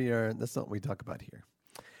not what we are. That's not what we talk about here.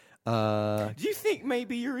 Do you think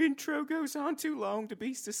maybe your intro goes on too long to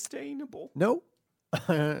be sustainable? No.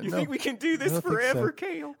 You think we can do this forever,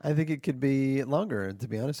 Kale? I think it could be longer, to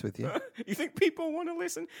be honest with you. You think people want to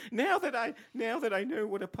listen? Now that I know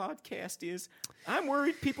what a podcast is, I'm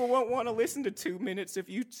worried people won't want to listen to 2 minutes of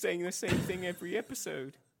you saying the same thing every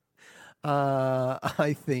episode.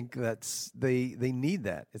 I think they need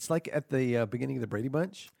that. It's like at the beginning of the Brady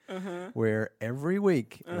Bunch, where every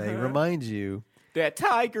week they remind you that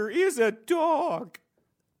tiger is a dog.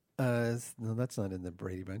 No, that's not in the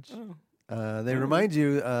Brady Bunch. Oh. They remind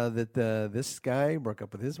you that this guy broke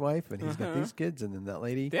up with his wife, and he's got these kids, and then that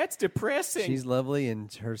lady. That's depressing. She's lovely, and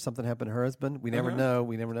something happened to her husband. We never know.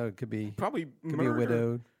 We never know. It could be probably could murder. be a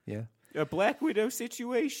widowed. Yeah. A Black Widow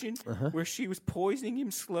situation where she was poisoning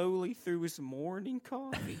him slowly through his morning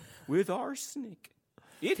coffee with arsenic.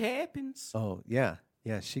 It happens. Oh, yeah.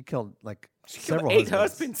 Yeah, she killed Killed several 8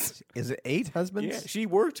 husbands. Is it 8 husbands? Yeah, she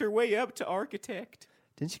worked her way up to architect.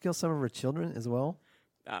 Didn't she kill some of her children as well?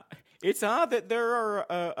 It's odd that there are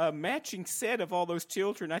a matching set of all those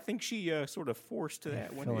children. I think she sort of forced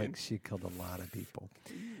that one in. I feel like she killed a lot of people.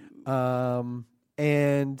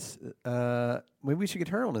 And maybe we should get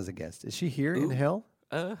her on as a guest. Is she here in hell?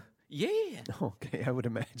 Yeah. Okay, I would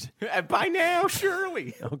imagine. By now,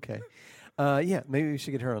 surely. Okay. Yeah, maybe we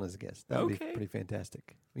should get her on as a guest. That would be Okay. pretty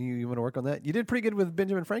fantastic. You want to work on that? You did pretty good with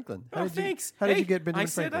Benjamin Franklin. Thanks. How did you get Benjamin I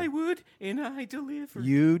said Franklin? I would, and I delivered.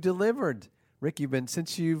 You delivered. Rick,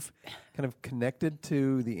 since you've kind of connected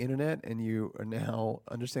to the internet and you are now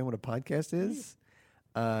understand what a podcast is,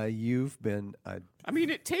 you've been... I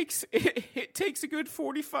mean, it takes a good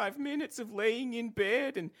 45 minutes of laying in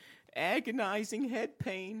bed and agonizing head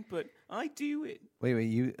pain, but I do it. Wait,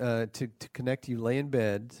 you to connect, you lay in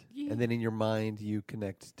bed, Yeah. and then in your mind you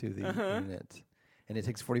connect to the internet. And it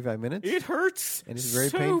takes 45 minutes? It hurts And it's very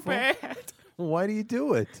so painful? bad Why do you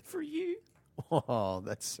do it? for you. Oh,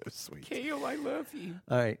 that's so sweet. Kale, I love you.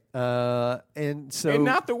 All right. And so... And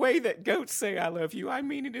not the way that goats say I love you. I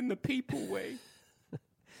mean it in the people way.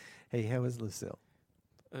 Hey, how is Lucille?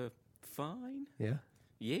 Fine. Yeah?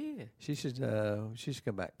 Yeah. She should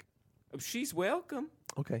come back. She's welcome.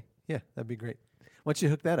 Okay. Yeah, that'd be great. Why don't you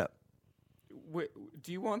hook that up?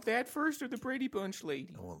 Do you want that first or the Brady Bunch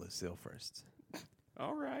lady? I want Lucille first.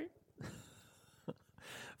 All right.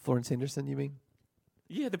 Florence Henderson, you mean?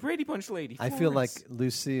 Yeah, the Brady Bunch lady. I feel like Florence.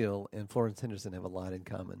 Lucille and Florence Henderson have a lot in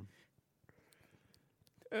common.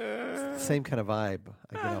 Same kind of vibe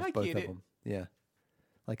I get off I both get of it. them. Yeah,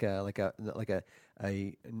 like a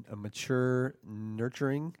mature,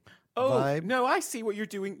 nurturing vibe. No, I see what you're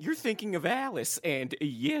doing. You're thinking of Alice, and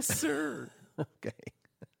yes, sir. Okay.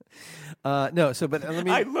 No, so but let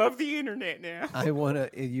me. I love the internet now. I want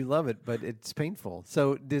to. You love it, but it's painful.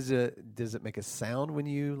 So does it make a sound when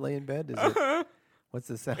you lay in bed? What's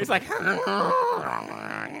the sound? It's like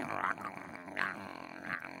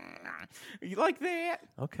you like that?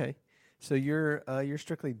 Okay, so you're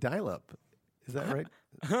strictly dial-up. Is that right?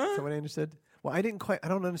 Is that what I understood? Well, I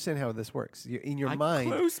don't understand how this works. In your mind,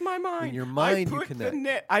 close my mind. In your mind, I you put connect. the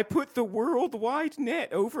net. I put the worldwide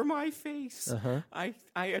net over my face. Uh-huh. I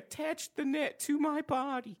attached the net to my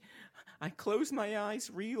body. I close my eyes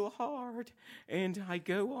real hard, and I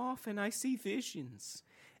go off and I see visions.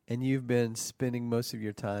 And you've been spending most of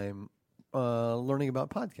your time learning about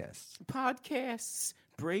podcasts. Podcasts,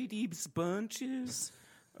 Brady's Bunches,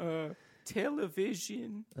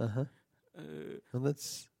 television. Well,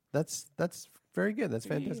 That's very good. That's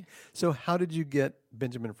fantastic. So how did you get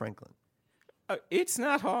Benjamin Franklin? It's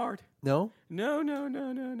not hard. No?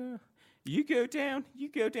 No. You go down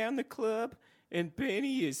the club, and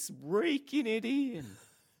Benny is raking it in.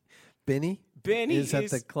 Benny? Benny is at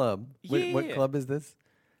the club. Yeah. What club is this?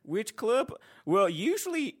 Which club? Well,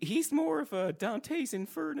 usually he's more of a Dante's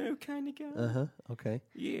Inferno kind of guy. Okay.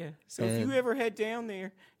 Yeah. So if you ever head down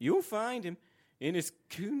there, you'll find him in his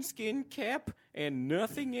coonskin cap and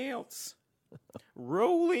nothing else,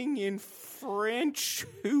 rolling in French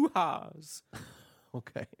hoo-has.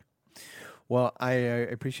 Okay. Well, I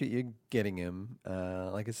appreciate you getting him.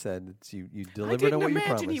 Like I said, you delivered on what you promised. I didn't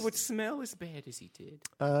imagine he would smell as bad as he did.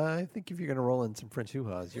 I think if you're going to roll in some French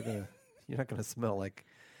hoo-has, you're not going to smell like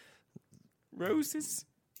roses.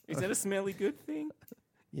 Is that a smelly good thing?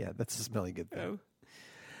 Yeah, that's a smelly good thing.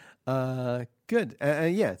 Oh. Good.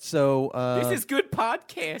 Yeah. So this is good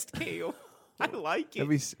podcast, Kale. I like it.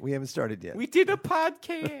 We haven't started yet. We did a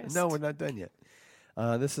podcast. No, we're not done yet.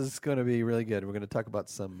 This is going to be really good. We're going to talk about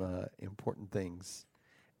some important things,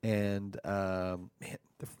 and man,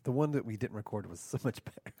 the one that we didn't record was so much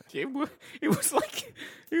better. It was like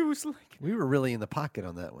we were really in the pocket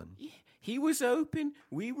on that one. He was open,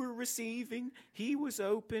 we were receiving. He was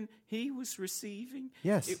open, he was receiving.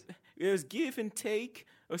 Yes, it was give and take,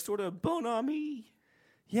 a sort of bon ami.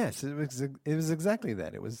 Yes, it was exactly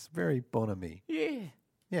that. It was very bon ami.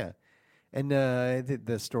 Yeah. And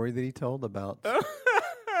the story that he told about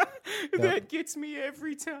that gets me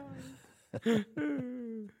every time.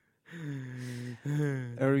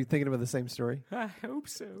 Are we thinking about the same story? I hope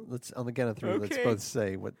so. Let's on the count of three. Okay. Let's both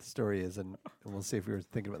say what the story is, and we'll see if we were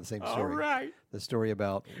thinking about the same story. All right. The story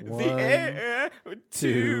about the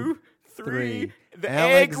 2, 3, the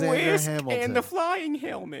Alexander egg whisk Hamilton. and the flying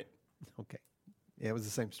helmet. Okay. Yeah, it was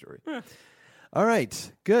the same story. All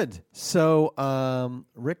right, good. So,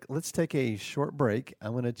 Rick, let's take a short break.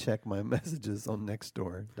 I'm going to check my messages on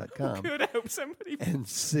nextdoor.com. Good, I hope somebody and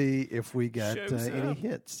see if we got any up.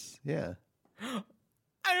 hits. Yeah.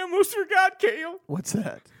 I almost forgot, Kale. What's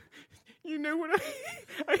that? You know what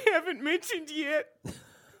I haven't mentioned yet?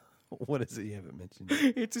 What is it you haven't mentioned?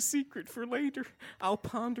 It's a secret for later. I'll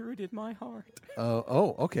ponder it in my heart.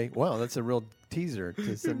 Oh, okay. Wow, that's a real teaser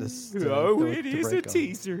to send us. It is a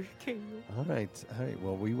teaser, Kale. All right.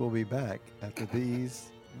 Well, we will be back after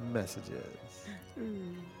these messages.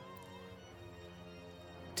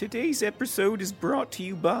 Today's episode is brought to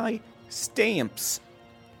you by stamps.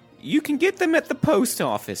 You can get them at the post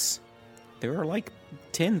office. There are like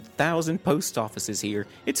 10,000 post offices here.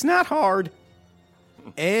 It's not hard.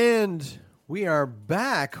 And we are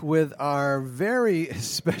back with our very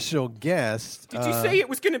special guest. Did you say it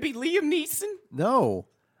was going to be Liam Neeson? No.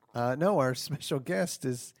 No, our special guest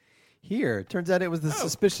is here. Turns out it was the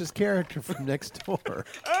suspicious character from next door.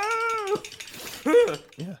 Oh!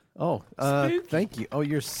 Yeah. Oh, thank you. Oh,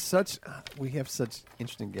 you're such... we have such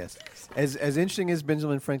interesting guests. As interesting as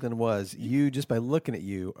Benjamin Franklin was, you, just by looking at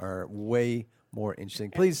you, are way more interesting.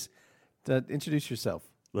 Please introduce yourself.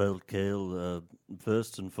 Well, Cale,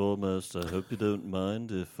 first and foremost, I hope you don't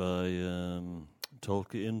mind if I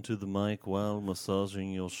talk into the mic while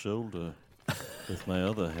massaging your shoulder with my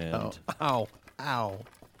other hand. Ow.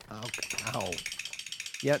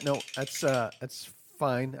 Yeah, no, that's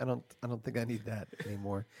fine. I don't think I need that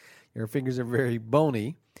anymore. Your fingers are very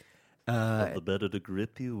bony. The better to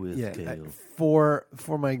grip you with, Cale.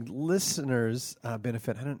 For my listeners'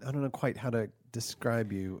 benefit, I don't know quite how to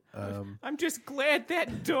describe you. I'm just glad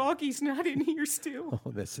that doggy's not in here still.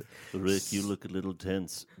 Oh, that's it. Rick, you look a little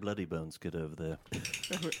tense. Bloody Bones, get over there.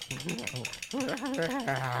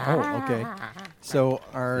 Oh, okay. So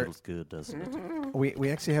feels good, doesn't it? we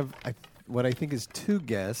actually have what I think is two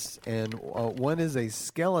guests, and one is a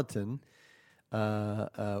skeleton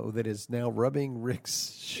that is now rubbing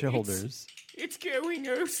Rick's shoulders. It's going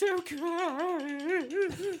oh so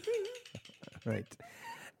good. Right.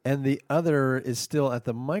 And the other is still at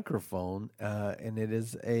the microphone, and it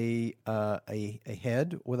is a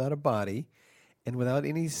head without a body and without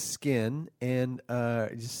any skin, and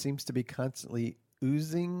it just seems to be constantly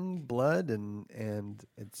oozing blood, and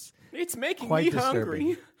it's making quite me disturbing.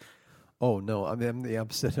 hungry. Oh no, I'm the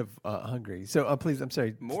opposite of hungry. So please, I'm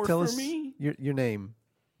sorry. More tell for us me? Your name.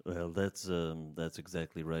 Well, that's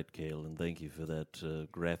exactly right, Cale, and thank you for that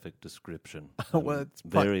graphic description. Well, it's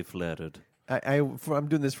very flattered. I'm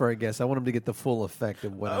doing this for our guests. I want them to get the full effect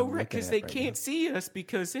of what I'm looking at. Oh, because they can't see us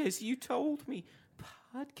because, as you told me,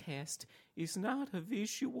 podcast is not a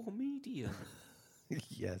visual medium.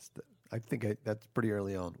 Yes, I think that's pretty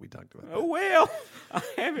early on. We talked about that. Oh, well, I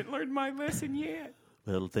haven't learned my lesson yet.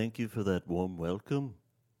 Well, thank you for that warm welcome.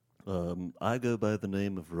 I go by the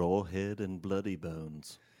name of Rawhead and Bloody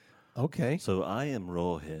Bones. Okay. So I am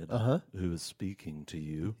Rawhead, who is speaking to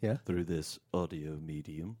you through this audio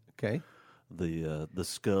medium. Okay. The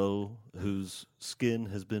skull whose skin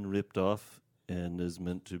has been ripped off and is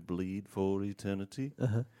meant to bleed for eternity.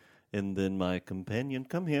 And then my companion,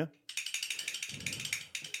 come here.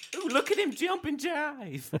 Ooh, look at him jump and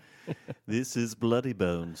jive. This is Bloody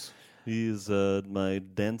Bones. He is my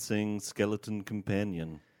dancing skeleton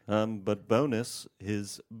companion. But bonus,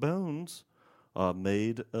 his bones are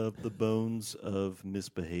made of the bones of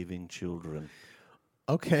misbehaving children.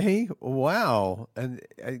 Okay. Wow. And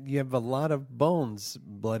you have a lot of bones,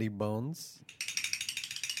 Bloody Bones.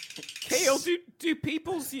 Kale, do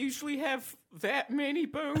peoples usually have that many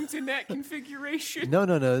bones in that configuration? No.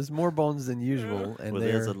 There's more bones than usual. And Well,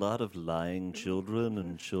 there's a lot of lying children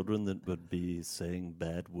and children that would be saying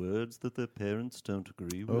bad words that their parents don't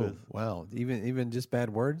agree Oh, with. wow. Even just bad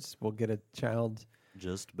words will get a child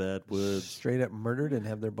Just bad words. straight up murdered and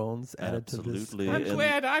have their bones added to this. Absolutely. I'm And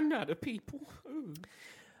glad I'm not a people. Ooh.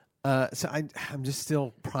 So I'm just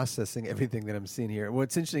still processing everything that I'm seeing here.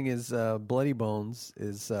 What's interesting is Bloody Bones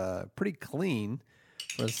is pretty clean.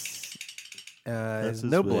 that's Has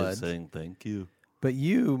his no way blood. of saying thank you. But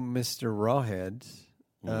you, Mr. Rawhead,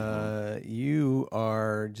 you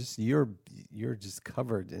are just you're just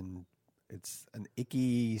covered in it's an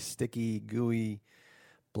icky, sticky, gooey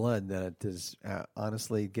blood that is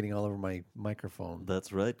honestly getting all over my microphone.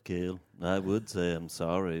 That's right, Cale. I would say I'm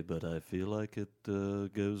sorry, but I feel like it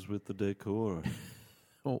goes with the decor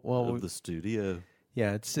Well, of the studio.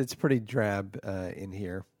 yeah, it's pretty drab in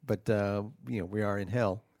here, but we are in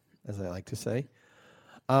hell, as I like to say.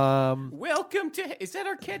 Welcome to... Is that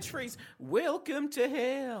our catchphrase? Welcome to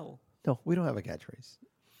hell. No, we don't have a catchphrase.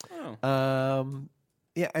 Oh.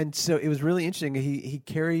 Yeah, and so it was really interesting. He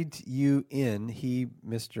carried you in. He,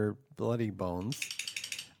 Mr. Bloody Bones,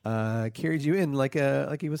 carried you in like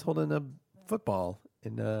he was holding a football.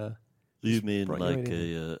 And You mean brought you like right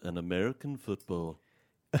in. an American football?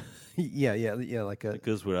 yeah, like a.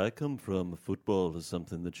 Because where I come from, football is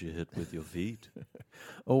something that you hit with your feet.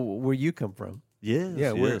 Oh, where you come from? Yes,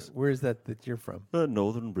 Yeah, yes. where is that you're from?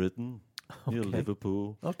 Northern Britain, near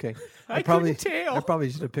Liverpool. Okay, I probably couldn't tell. I probably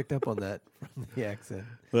should have picked up on that from the accent.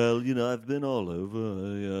 Well, I've been all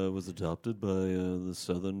over. I was adopted by the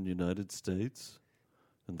southern United States,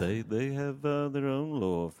 and they have their own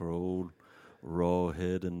law for old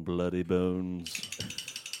Rawhead and Bloody Bones.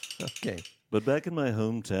 Okay. But back in my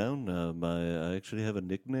hometown, I actually have a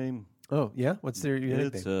nickname. Oh yeah, what's your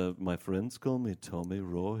nickname? It's my friends call me Tommy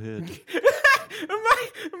Rawhead.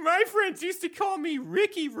 My friends used to call me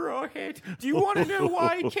Ricky Rawhead. Do you want to know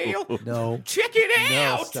why, Kale? No. Check it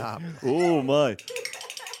out. No, stop. Oh my!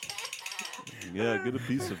 Yeah, get a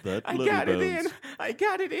piece of that. I Bloody got Bones. it in. I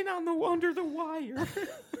got it in on the Under the Wire.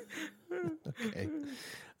 Okay.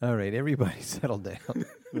 All right, everybody settle down.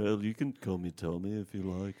 Well, you can call me Tommy if you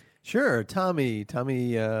like. Sure, Tommy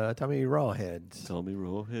Rawhead. Tommy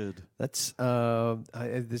Rawhead. That's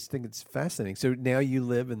I just think it's fascinating. So now you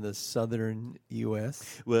live in the southern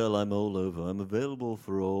U.S. Well, I'm all over. I'm available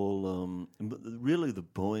for all. But really, the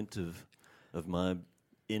point of my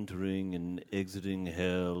entering and exiting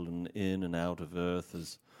hell and in and out of Earth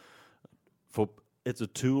is it's a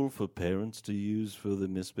tool for parents to use for the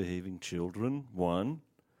misbehaving children. One,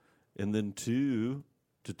 and then two,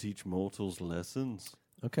 to teach mortals lessons.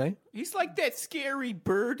 Okay. He's like that scary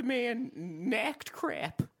Birdman knacked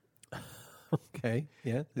crap. Okay.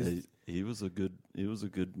 Yeah. He was a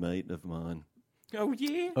good mate of mine. Oh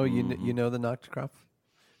yeah. Oh, you know the Noctcroft?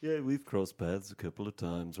 Yeah, we've crossed paths a couple of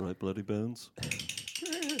times, right, Bloody Bones?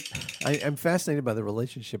 I'm fascinated by the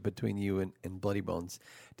relationship between you and Bloody Bones.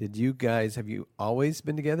 Have you always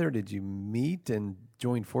been together? Or did you meet and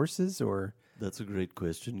join forces, or? That's a great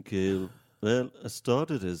question, Cale. Well, I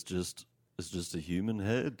started as just a human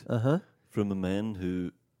head from a man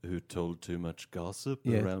who told too much gossip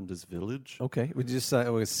around his village. Okay, we just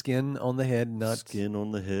with skin on the head, not Skin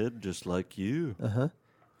on the head, just like you.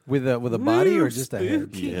 with a body or just a head.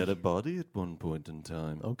 He had a body at one point in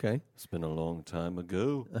time. Okay, It's been a long time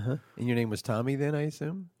ago. and your name was Tommy then, I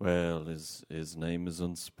assume. Well, his name is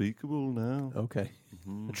unspeakable now. Okay,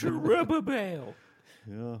 Cherubbabell.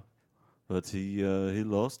 Yeah. But he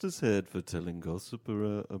lost his head for telling gossip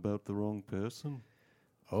about the wrong person.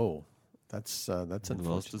 oh, that's He lost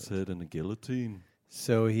unfortunate. his head in a guillotine.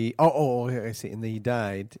 So he I see, and then he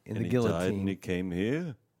died in And the he died guillotine. and he came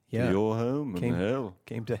here Yeah. to your home Came- in hell.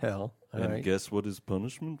 Came to hell. All And right. guess what his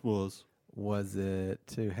punishment was? Was it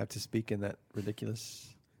to have to speak in that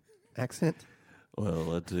ridiculous accent?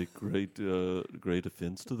 Well, I take great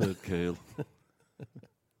offense to that, Cale.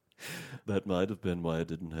 That might have been why I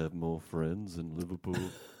didn't have more friends in Liverpool.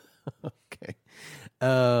 Okay.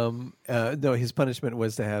 No, his punishment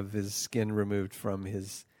was to have his skin removed from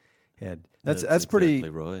his head. That's pretty exactly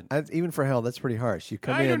right. Even for hell, that's pretty harsh. You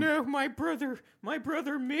come I in. don't know. My brother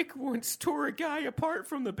Mick once tore a guy apart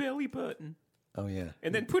from the belly button Oh yeah.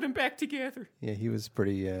 and then put him back together. Yeah, he was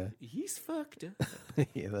pretty. He's fucked up.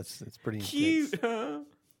 Yeah, that's pretty Cute, intense. huh?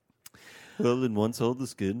 Well, and once all the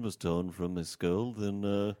skin was torn from his skull,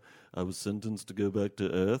 then I was sentenced to go back to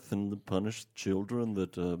Earth and punish children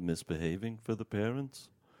that are misbehaving for the parents.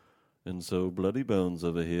 And so Bloody Bones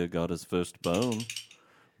over here got his first bone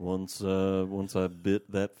once I bit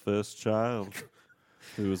that first child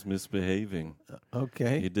who was misbehaving.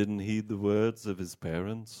 Okay. He didn't heed the words of his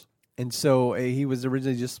parents. And so he was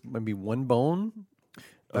originally just maybe one bone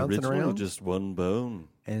bouncing Originally around. just one bone.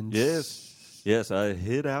 And Yes, I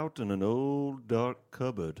hid out in an old dark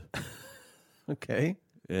cupboard. Okay.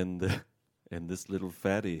 And this little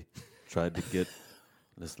fatty tried to get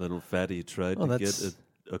that's-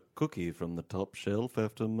 a cookie from the top shelf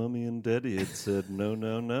after Mummy and Daddy had said no.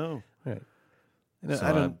 Right. No, So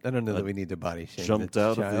I don't know I that we need to body shame. Jumped the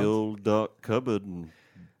out of child. the old dark cupboard and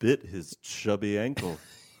bit his chubby ankle.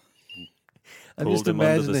 I'm Pulled just him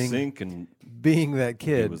under the imagining sink and being that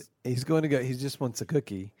kid. was- He's going to go. He just wants a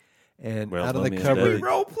cookie, and Well, out of the Mummy and We cupboard.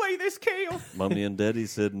 role play this, Kale. Mummy and Daddy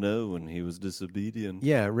said no, and he was disobedient.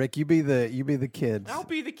 Yeah, Rick, you be the kid. I'll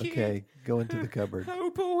be the kid. Okay, go into the cupboard. Oh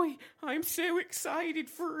boy, I'm so excited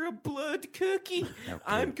for a blood cookie.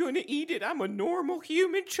 I'm gonna eat it. I'm a normal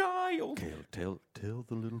human child. Kale, tell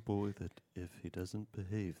the little boy that if he doesn't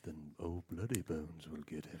behave, then old Bloody Bones will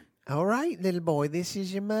get him. All right, little boy, this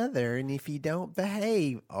is your mother, and if you don't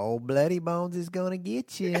behave, old Bloody Bones is gonna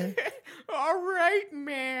get you. All right,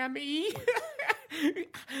 Mammy.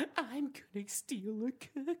 I'm gonna steal a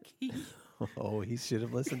cookie. Oh, he should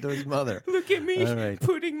have listened to his mother. Look at me All right.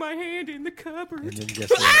 putting my hand in the cupboard. And then guess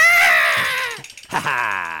what?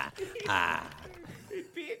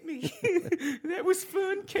 It bit me. That was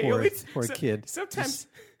fun, Kale. Poor kid. Sometimes,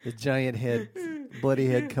 The giant head, bloody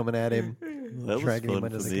head coming at him. That was dragging him fun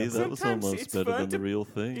under for the me. cupboard. That was Sometimes almost it's better fun than to- the real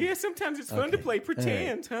thing. yeah, sometimes it's fun to play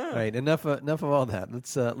pretend, huh? All right, enough of all that.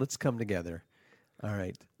 Let's come together. All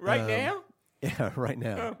right. Right now? Yeah, right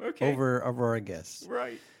now. Oh, okay. Over our guests.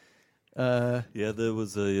 Right. Yeah, there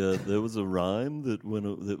was a rhyme that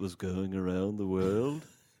was going around the world.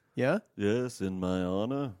 Yeah? Yes, in my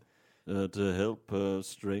honor, to help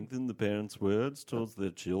strengthen the parents' words towards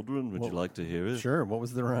their children. Would you like to hear it? Sure. What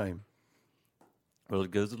was the rhyme? Well,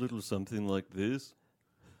 it goes a little something like this: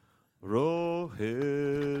 raw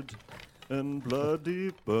head and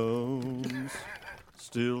bloody bones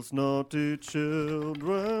steals naughty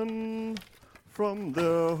children from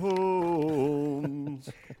their homes,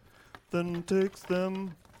 then takes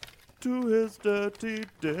them to his dirty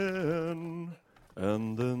den,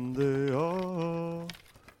 and then they are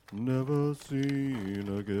never seen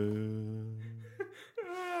again.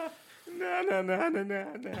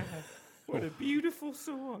 Na. What a beautiful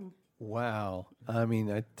song. Wow. I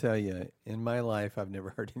mean, I tell you, in my life, I've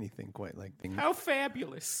never heard anything quite like that. How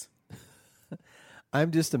fabulous.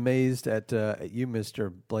 I'm just amazed at you,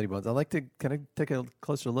 Mr. Bloody Bones. I'd like to kind of take a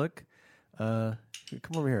closer look. Come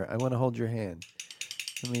over here. I want to hold your hand.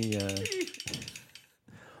 Let me.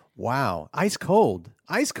 Wow. Ice cold.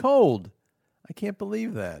 Ice cold. I can't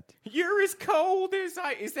believe that. You're as cold as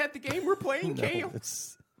I. Is that the game we're playing, Kale?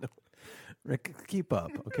 No. Rick, keep up,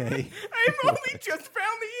 okay? I've only just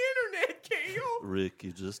found the internet, Kale. Rick,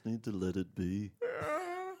 you just need to let it be.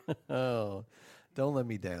 Oh, don't let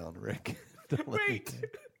me down, Rick. Don't let me Wait.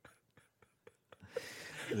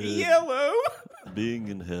 down. Yellow. Being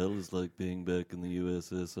in hell is like being back in the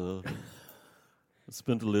USSR. I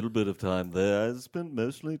spent a little bit of time there. I spent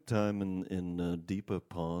mostly time in deeper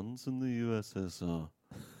ponds in the USSR.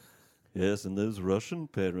 Yes, and those Russian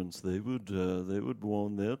parents, they would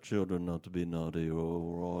warn their children not to be naughty, or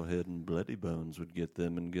raw head and bloody bones would get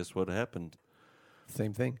them. And guess what happened?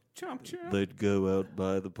 Same thing. Chomp chomp. They'd go out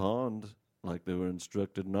by the pond like they were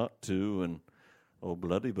instructed not to, and old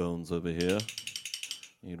Bloody Bones over here,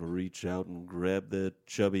 he'd reach out and grab their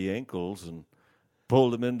chubby ankles and pull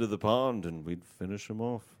them into the pond, and we'd finish them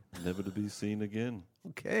off, never to be seen again.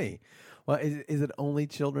 Okay. Well, is it only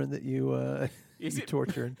children that you Is you it-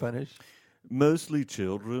 torture and punish? Mostly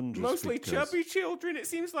children. Just Mostly because chubby children. It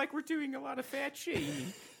seems like we're doing a lot of fat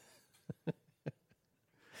shaming.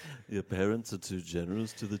 Your parents are too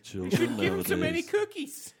generous to the You children shouldn't give them nowadays. so many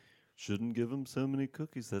cookies. Shouldn't give them so many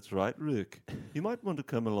cookies. That's right, Rick. You might want to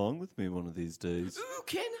come along with me one of these days. Ooh,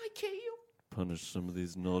 can I, Kale? Punish some of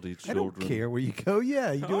these naughty I children. don't care where you go.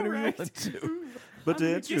 Yeah, you do All whatever right. you want to. But I'm to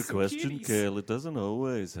gonna answer your get some question, kitties. Kale, it doesn't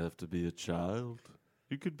always have to be a child.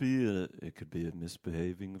 It could be a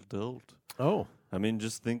misbehaving adult. Oh, I mean,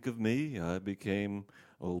 just think of me. I became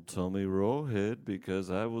old Tommy Rawhead because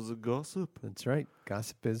I was a gossip. that's right.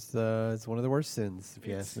 Gossip is one of the worst sins, if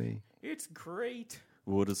you ask me. It's great.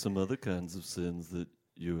 What are some other kinds of sins that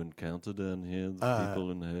you encounter down here, the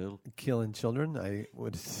people in hell? Killing children, I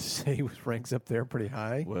would say, ranks up there pretty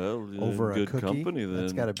high. Well, you're Over in a good cookie. company then.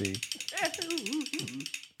 That's got to be.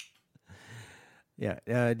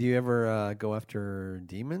 Yeah. Do you ever go after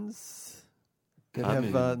demons that I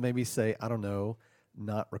have mean- maybe say, I don't know,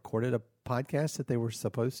 not recorded a podcast that they were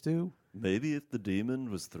supposed to? Maybe if the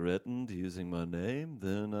demon was threatened using my name,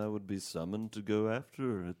 then I would be summoned to go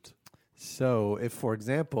after it. So, if, for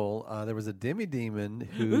example, there was a demi-demon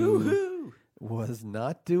who Ooh-hoo. was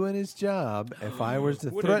not doing his job, if I was to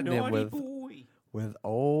What a threaten him naughty with boy.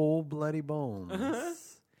 old bloody bones, Uh-huh.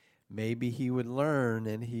 maybe he would learn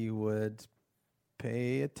and he would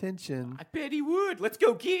pay attention. I bet he would. Let's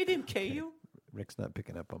go get him, Kale. Rick's not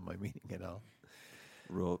picking up on my meaning at all.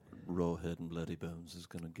 Rawhead and Bloody Bones is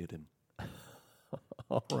going to get him.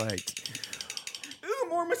 All right. Ooh,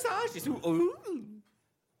 more massages. Ooh.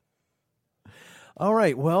 All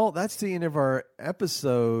right. Well, that's the end of our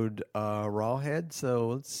episode, Rawhead. So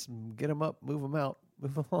let's get them up, move them out,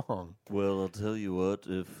 move along. Well, I'll tell you what.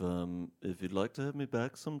 If you'd like to have me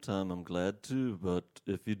back sometime, I'm glad to. But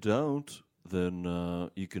if you don't, then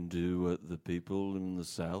you can do what the people in the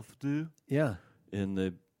South do, Yeah. and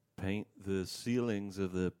they paint the ceilings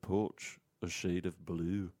of their porch a shade of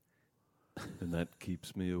blue, and that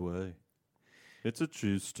keeps me away. It's a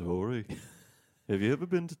true story. Have you ever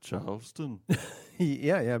been to Charleston?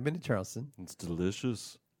 Yeah. I've been to Charleston. It's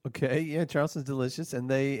delicious. Okay. Yeah. Charleston's delicious.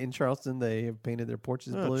 And in Charleston, they have painted their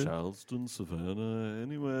porches blue. Charleston, Savannah,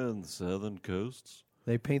 anywhere on the southern coasts.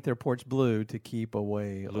 They paint their porch blue to keep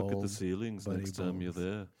away Look at old the ceilings bloody next time you're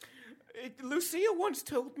bones. there. Lucille once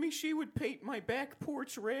told me she would paint my back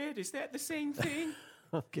porch red. Is that the same thing?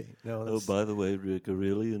 Okay. No. Oh, That's, by the way, Rick, I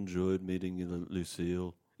really enjoyed meeting you,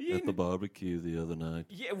 Lucille, Yeah, at the barbecue the other night.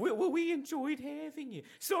 Yeah, well, we enjoyed having you.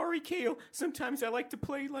 Sorry, Kale. Sometimes I like to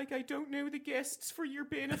play like I don't know the guests for your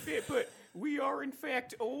benefit, but we are, in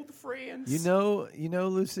fact, old friends. you know,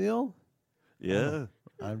 Lucille? Yeah,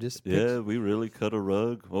 I'm just yeah, we really cut a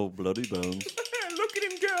rug. Oh, Bloody Bones. Look at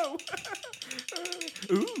him go.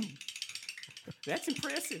 Ooh. That's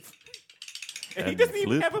impressive. And he And doesn't even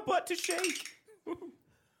flip. have a butt to shake.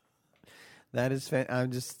 That is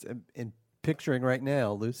I'm just picturing right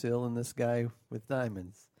now Lucille and this guy with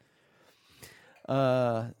diamonds.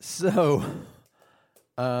 I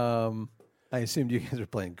assumed you guys were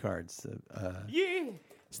playing cards. Yeah.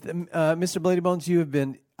 Mr. Bloody Bones, you have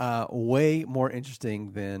been way more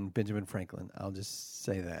interesting than Benjamin Franklin. I'll just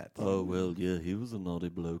say that. Oh, well, yeah, he was a naughty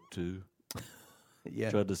bloke, too.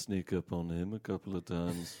 Yeah, Tried to sneak up on him a couple of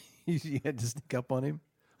times. you had to sneak up on him.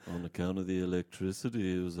 On account of the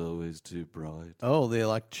electricity, it was always too bright. Oh, the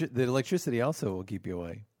electricity also will keep you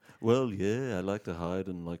away. Well, yeah, I like to hide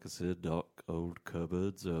in, like I said, dark old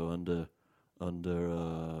cupboards or under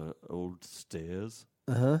old stairs,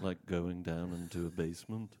 like going down into a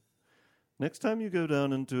basement. Next time you go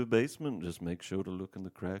down into a basement, just make sure to look in the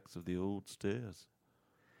cracks of the old stairs.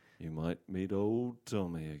 You might meet old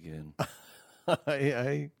Tommy again.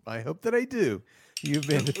 I hope that I do. You've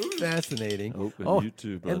been fascinating. Oh, and you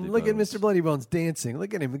too, Bloody and look Bones. at Mr. Bloody Bones dancing.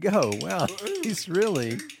 Look at him go! Wow, he's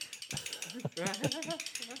really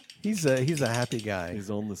he's a happy guy.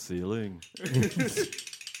 He's on the ceiling.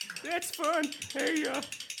 That's fun.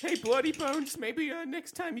 Hey, Bloody Bones. Maybe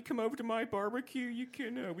next time you come over to my barbecue,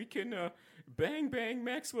 we can bang bang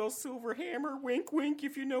Maxwell's silver hammer. Wink wink,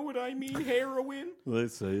 if you know what I mean. Heroin. They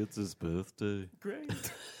say it's his birthday.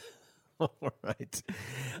 Great. All right.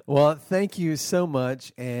 Well, thank you so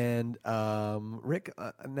much, and Rick.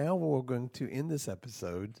 Now we're going to end this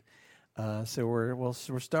episode. So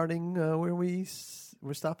we're starting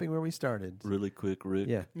we're stopping where we started. Really quick, Rick.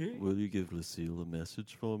 Yeah. Will you give Lucille a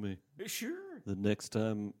message for me? Sure. The next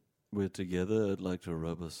time we're together, I'd like to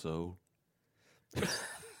rub her soul.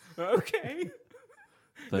 Okay.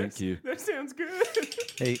 Thank you. That sounds good.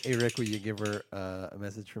 Hey, Rick, will you give her a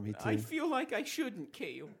message from me too? I feel like I shouldn't,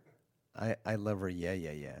 Kale. I love her. Yeah.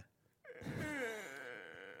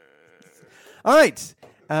 All right.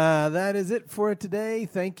 That is it for today.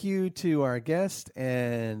 Thank you to our guest,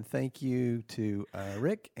 and thank you to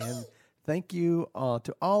Rick, and thank you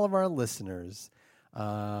to all of our listeners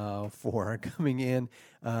for coming in.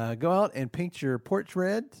 Go out and paint your porch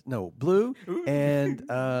blue, and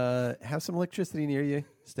have some electricity near you.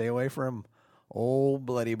 Stay away from old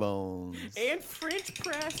Bloody Bones. And French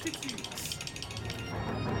prostitutes.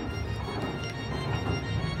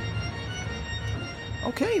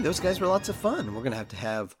 Okay, those guys were lots of fun. We're going to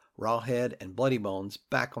have Rawhead and Bloody Bones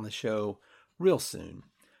back on the show real soon.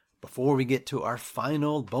 Before we get to our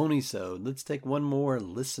final Boneysode, let's take one more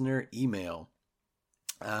listener email.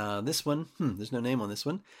 This one, there's no name on this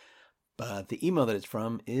one, but the email that it's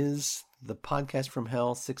from is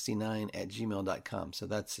thepodcastfromhell69@gmail.com, so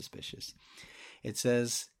that's suspicious. It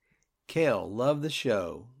says, Kale, love the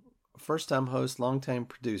show. First-time host, long-time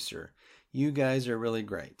producer. You guys are really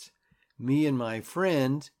great. Me and my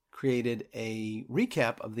friend created a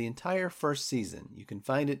recap of the entire first season. You can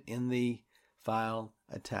find it in the file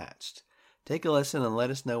attached. Take a listen and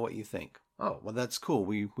let us know what you think. Oh, well, that's cool.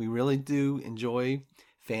 We really do enjoy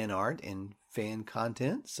fan art and fan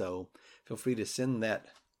content, so feel free to send that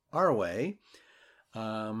our way.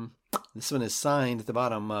 This one is signed at the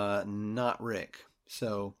bottom, not Rick.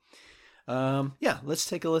 So, yeah, let's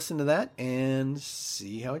take a listen to that and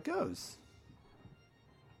see how it goes.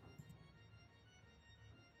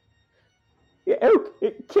 Yeah,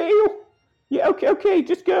 okay, Kale. Yeah, okay,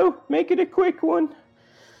 just go. Make it a quick one.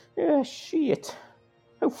 Shit.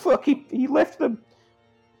 Oh, fuck, he left the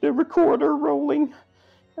recorder rolling.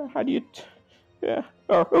 How do you...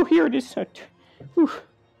 Oh, here it is.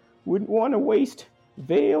 Wouldn't want to waste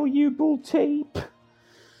valuable tape.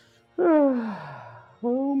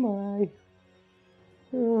 Oh, my.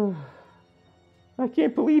 I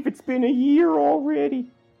can't believe it's been a year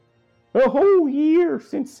already. A whole year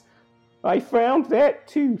since I found that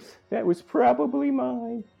tooth. That was probably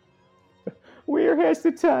mine. Where has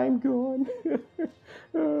the time gone?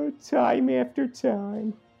 Time after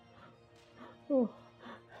time.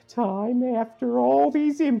 Time after all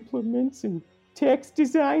these implements and text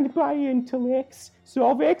designed by intellects.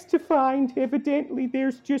 Solve X to find. Evidently,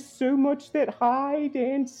 there's just so much that hide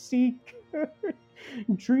and seek.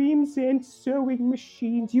 Dreams and sewing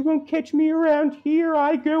machines. You won't catch me around here.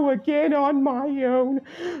 I go again on my own,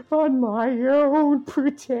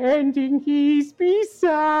 pretending he's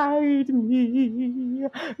beside me.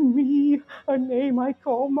 Me, a name I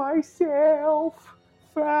call myself.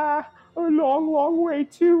 A long way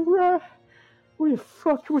to, what the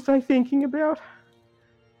fuck was I thinking about?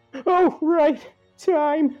 Oh, right,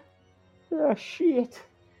 time. Shit.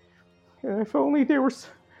 If only there was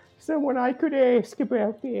someone I could ask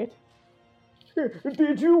about that.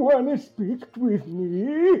 Did you want to speak with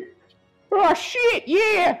me? Oh, shit,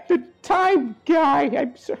 yeah, the time guy.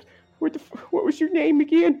 I'm sorry. What was your name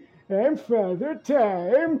again? I'm Father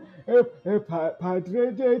Time,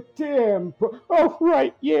 Padre de Tiempo. Oh,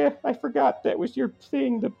 right, yeah, I forgot that was your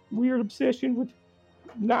thing, the weird obsession with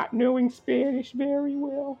not knowing Spanish very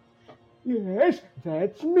well. Yes,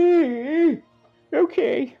 that's me.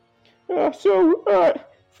 Okay, so,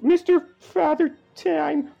 Mr. Father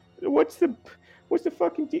Time, what's the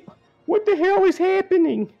fucking deal? What the hell is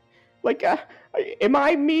happening? Like, am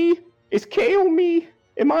I me? Is Kale me?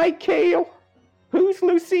 Am I Kale? Who's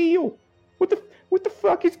Lucille? What the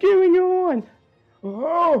fuck is going on?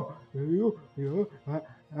 Oh,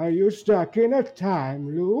 are you stuck in a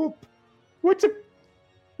time loop? What's a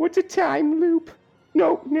time loop?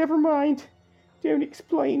 No, never mind. Don't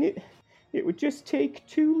explain it. It would just take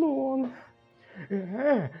too long.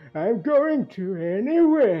 I'm going to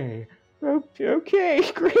anyway.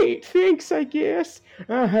 Okay, great. Thanks, I guess.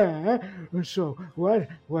 So what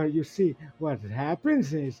you see, what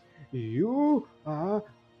happens is you are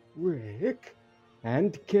Rick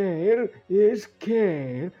and Kale is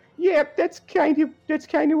Kale. Yep, that's kind of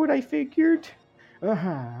what I figured.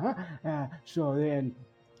 So then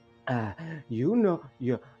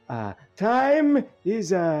time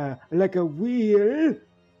is like a wheel.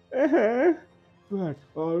 But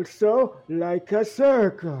also like a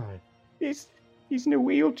circle. Isn't a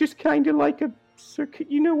wheel just kind of like a circle?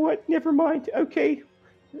 You know what? Never mind. Okay.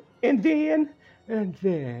 And then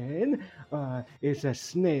it's a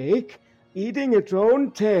snake eating its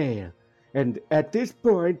own tail. And at this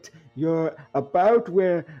point, you're about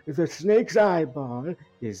where the snake's eyeball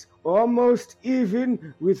is almost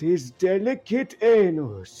even with his delicate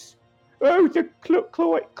anus. Oh, the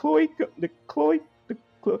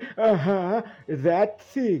that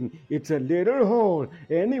thing. It's a little hole.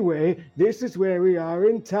 Anyway, this is where we are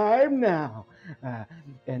in time now.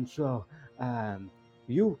 And so, do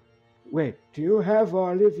you have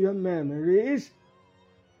all of your memories?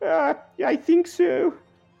 I think so.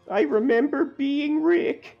 I remember being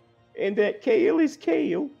Rick, and that Kale is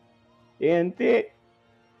Kale, and that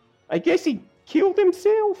I guess he killed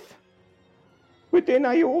himself. But then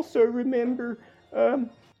I also remember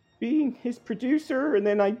being his producer, and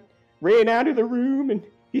then I ran out of the room, and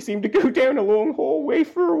he seemed to go down a long hallway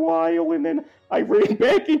for a while, and then I ran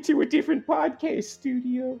back into a different podcast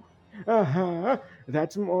studio.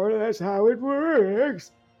 That's more or less how it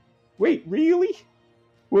works. Wait, really?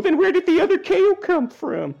 Well, then where did the other kale come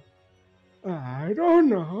from? I don't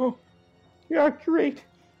know. Yeah, great.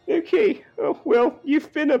 Okay. Oh, well,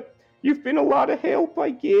 you've been a lot of help, I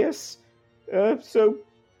guess. So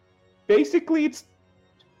basically it's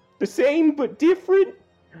the same but different?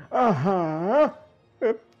 Okay.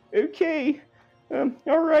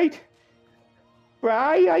 All right.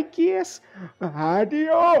 Bye, I guess.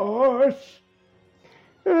 Adios.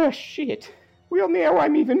 Shit. Well, now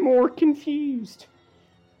I'm even more confused.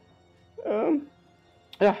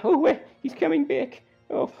 He's coming back.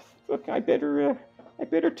 Oh, fuck, I better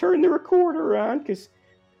turn the recorder on, because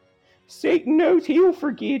Satan knows he'll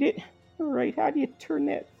forget it. All right, how do you turn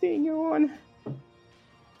that thing on?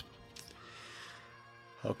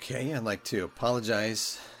 Okay, I'd like to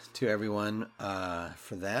apologize to everyone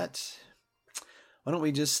for that. Why don't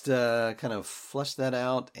we just kind of flush that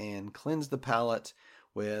out and cleanse the palate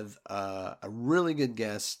with a really good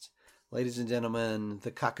guest, ladies and gentlemen,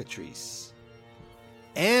 the Cockatrice.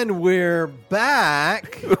 And we're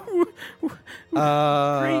back.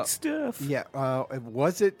 Great stuff. Yeah.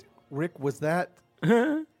 Was it, Rick? Was that?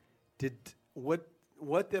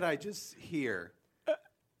 What did I just hear?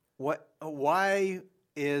 What? Why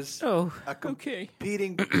is a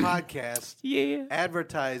competing podcast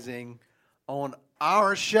advertising on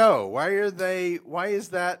our show? Why is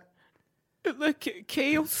that? Look,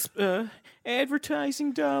 Kale's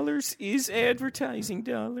advertising dollars is advertising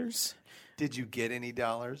dollars. Did you get any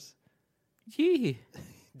dollars? Yeah.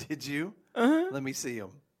 Did you? Let me see them.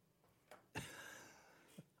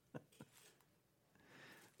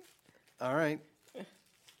 All right.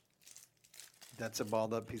 That's a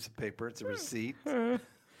balled up piece of paper. It's a receipt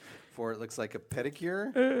for, it looks like a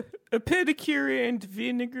pedicure. A pedicure and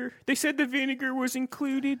vinegar. They said the vinegar was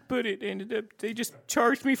included, but it ended up, they just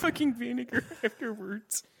charged me fucking vinegar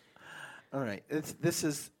afterwards. All right. This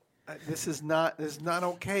is not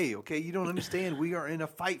okay. Okay, you don't understand. We are in a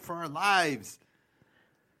fight for our lives.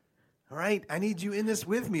 All right, I need you in this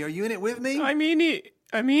with me. Are you in it with me? I'm in it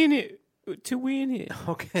to win it.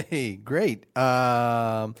 Okay, great.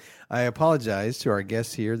 I apologize to our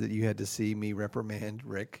guests here that you had to see me reprimand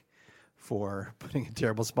Rick for putting a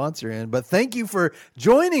terrible sponsor in, but thank you for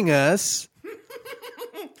joining us.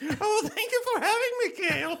 Oh, thank you for having me,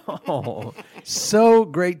 Kale. Oh, so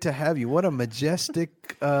great to have you. What a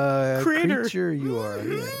majestic creature you are.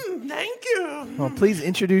 Thank you. Well, please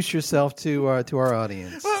introduce yourself to our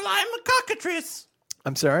audience. Well, I'm a cockatrice.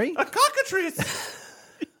 I'm sorry? A cockatrice.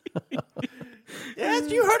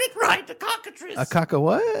 Yes, you heard it right. A cockatrice. A cock a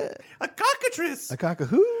what? A cockatrice. A cock a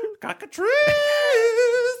who? Cockatrice.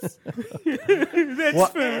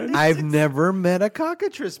 That's fun. I've never met a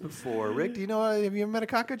cockatrice before. Rick, do you know? Have you ever met a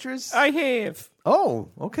cockatrice? I have. Oh,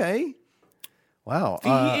 okay. Wow. The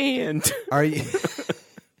end. Are you?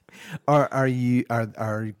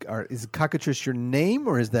 Is cockatrice your name,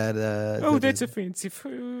 or is that? That's offensive.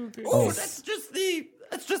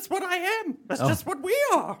 That's just what I am. That's just what we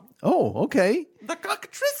are. Oh, okay. The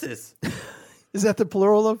cockatrices. Is that the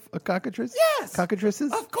plural of a cockatrice? Yes.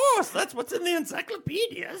 Cockatrices? Of course. That's what's in the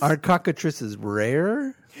encyclopedias. Are cockatrices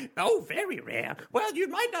rare? Oh, very rare. Well, you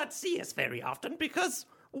might not see us very often because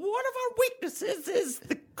one of our weaknesses is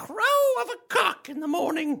the crow of a cock in the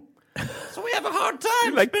morning. So we have a hard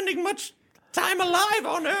time spending much time alive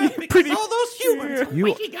on Earth because all those humans are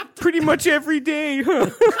waking up to pretty much every day.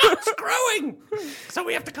 cocks crowing. So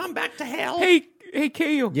we have to come back to hell. Hey,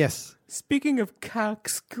 Kale. Yes. Speaking of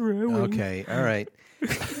cocks crowing. Okay. All right.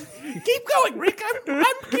 Keep going, Rick. I'm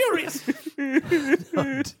curious.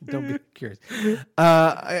 Don't be curious.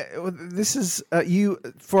 This is you,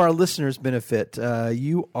 for our listeners' benefit.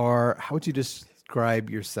 You are, how would you describe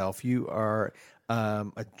yourself? You are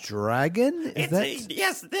a dragon?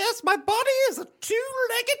 Yes, my body is a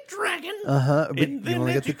two-legged dragon. But and then you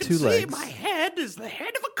only got the two legs. My head is the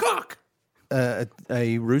head of a cock.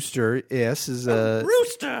 A rooster, yes, is a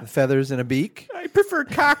rooster. Feathers and a beak. I prefer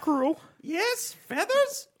cockerel. Yes,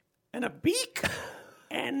 feathers and a beak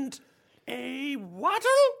and a wattle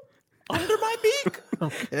under my beak.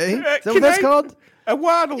 Okay. Is that what that's called? A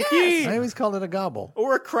waddle, Yes. I always called it a gobble.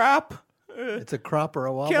 Or a crop. It's a crop or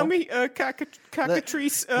a wobble. Tell me,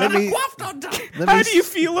 cockatrice. How do you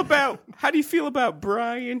feel about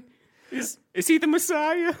Brian? Is he the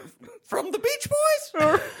Messiah? From the Beach Boys?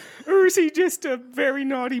 Or is he just a very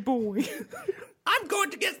naughty boy? I'm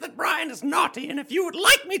going to guess that Brian is naughty, and if you would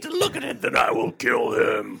like me to look at it, then I will kill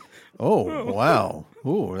him. Oh, wow.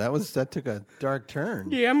 Ooh, that took a dark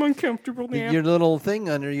turn. Yeah, I'm uncomfortable now. Your little thing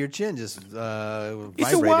under your chin just vibrated.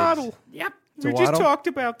 It's a waddle. Yep. We just talked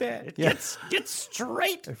about that. Yeah. Get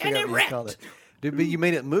straight I and forgot what you called erect. it. Dude, but you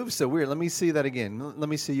made it move so weird. Let me see that again. Let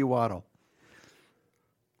me see you waddle.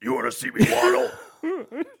 You want to see me waddle?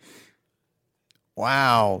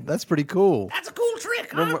 Wow, that's pretty cool. That's a cool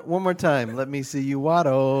trick, huh? One more time. Let me see you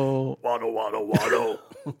waddle. Waddle, waddle, waddle.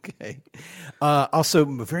 Okay. Also,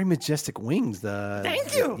 very majestic wings.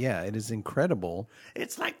 Thank you. Yeah, it is incredible.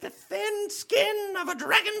 It's like the thin skin of a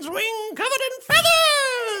dragon's wing covered in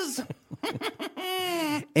feathers.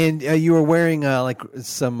 And you were wearing like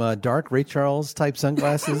some dark Ray Charles type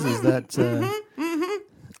sunglasses. Is that?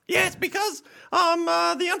 Yes, because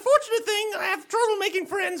the unfortunate thing, I have trouble making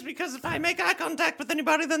friends because if I make eye contact with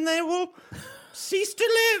anybody, then they will cease to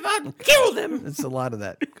live. I'll kill them. There's a lot of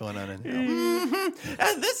that going on in here.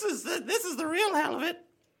 And this is the real hell of it.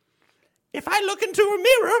 If I look into a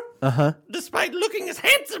mirror, despite looking as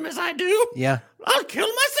handsome as I do, Yeah. I'll kill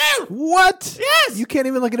myself. What? Yes. You can't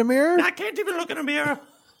even look in a mirror? I can't even look in a mirror.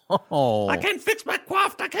 Oh. I can't fix my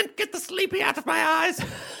coif. I can't get the sleepy out of my eyes.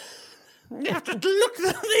 You have to look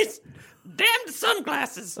through these damned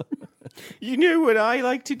sunglasses. You know what I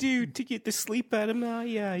like to do to get the sleep out of my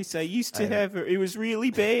eyes? I used to have it was really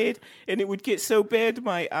bad, and it would get so bad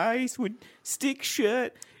my eyes would stick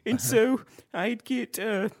shut, and so I'd get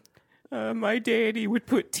my daddy would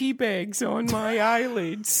put tea bags on my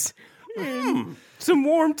eyelids. And some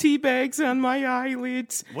warm tea bags on my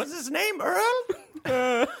eyelids. What's his name,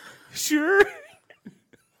 Earl? Sure.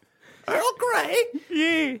 Earl Grey?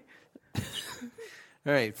 Yeah.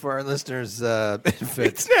 All right, for our listeners' benefit.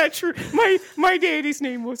 It's not true. My daddy's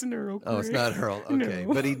name wasn't Earl Grey. Oh, it's not Earl. Okay,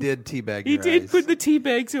 No. but he did teabag He your did eyes. put the tea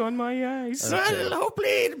bags on my eyes. Well, hopefully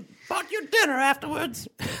he bought you dinner afterwards.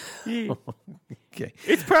 Yeah. Okay.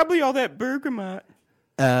 It's probably all that bergamot.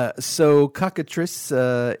 So cockatrice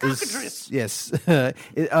Cockatrice. is yes.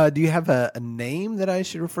 Do you have a name that I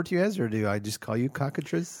should refer to you as, or do I just call you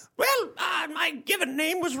cockatrice? Well, my given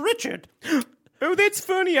name was Richard. Oh, that's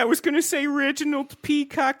funny. I was going to say Reginald P.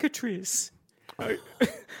 Cockatrice. I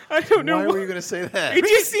don't know. Why were you going to say that? It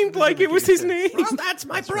just seemed like it was his name. Well, that's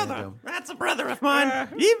my brother. random. That's a brother of mine.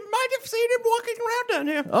 You might have seen him walking around down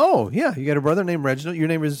here. Oh, yeah. You got a brother named Reginald. Your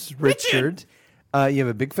name is Richard. You have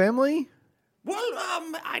a big family? Well,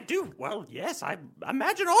 I do. Well, yes, I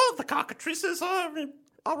imagine all of the cockatrices are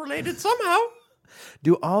related somehow.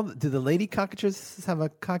 Do the lady cockatrices have a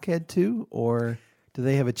cockhead too, or do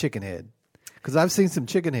they have a chicken head? Because I've seen some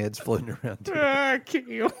chicken heads floating around too.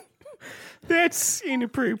 Kale. That's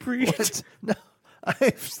inappropriate. What? No,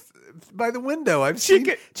 by the window. I've seen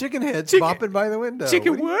chicken heads bopping by the window.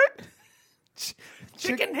 Chicken do you- what?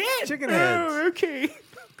 Chicken head. Chicken heads. Oh, okay.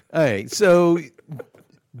 All right. So,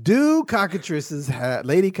 do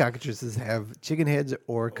lady cockatrices have chicken heads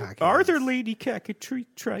or cock heads? Are there lady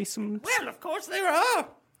cockatrices? Well, of course there are.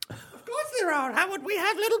 Of course there are. How would we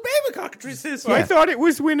have little baby cockatrices? Yeah. I thought it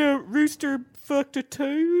was when a rooster fucked a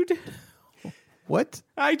toad. What?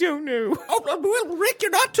 I don't know. Oh, well, Rick,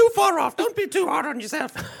 you're not too far off. Don't be too hard on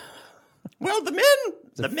yourself. Well, the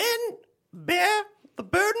men bear the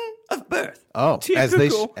burden of birth. Oh,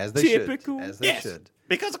 Typical. as they Typical. should. As they Yes, should.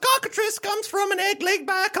 because a cockatrice comes from an egg laid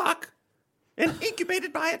by a cock and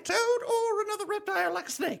incubated by a toad or another reptile like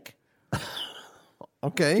a snake.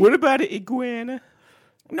 Okay. What about an iguana?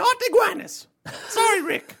 Not iguanas. Sorry,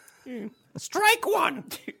 Rick. Strike one.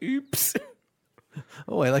 Oops.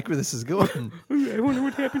 Oh, I like where this is going. Ooh, I wonder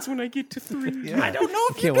what happens when I get to 3. Yeah. I don't know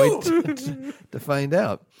if Can't you wait do. to find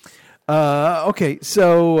out. Okay,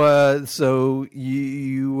 so the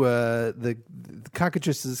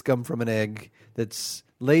cockatrices come from an egg that's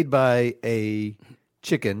laid by a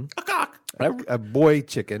chicken, A cock. a boy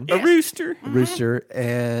chicken, A rooster. a rooster,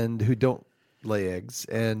 and who don't lay eggs,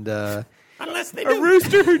 and Unless they A do.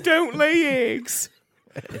 rooster who don't lay eggs.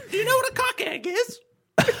 Do you know what a cock egg is?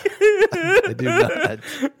 they do not.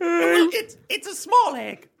 Well, it's a small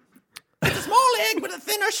egg. It's a small egg with a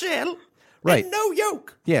thinner shell. Right. And no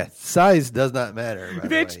yolk. Yeah, size does not matter. by the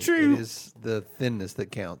That's way. true. It is the thinness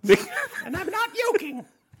that counts. And I'm not yoking.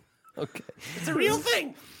 Okay. It's a real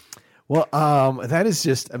thing. Well, that is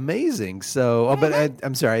just amazing. So, but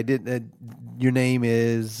I'm sorry, I didn't. Your name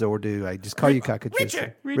is, or do I just call you cockatrice?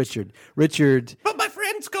 Richard. Richard. But my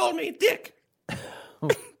friends call me Dick.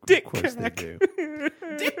 Dick Of course they cock. do.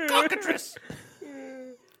 Dick Cockatrice.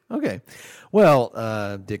 Okay.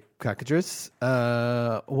 Well, Dick Cockatrice,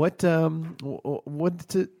 what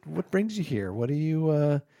brings you here? What are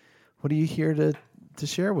you here to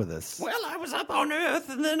share with us? Well, I was up on Earth,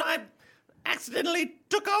 and then I accidentally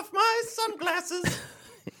took off my sunglasses,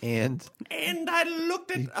 And I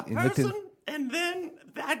looked at a You looked at- person, and then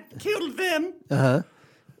I killed them. uh-huh.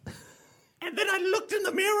 And then I looked in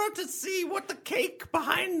the mirror to see what the cake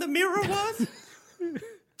behind the mirror was.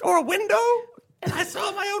 Or a window. And I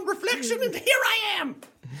saw my own reflection, and here I am.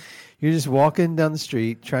 You're just walking down the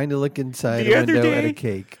street trying to look inside a window at a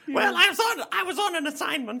cake. Well, I was on an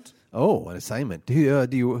assignment. Oh, an assignment. Who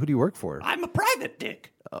do you work for? I'm a private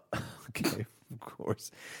dick. Okay, of course.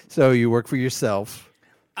 So you work for yourself.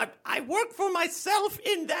 I work for myself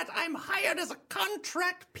in that I'm hired as a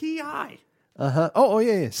contract PI. Oh,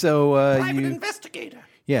 yeah. So Private investigator.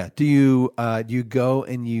 Yeah. Do you go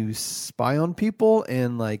and you spy on people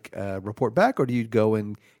and report back, or do you go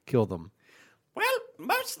and kill them? Well,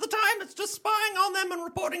 most of the time it's just spying on them and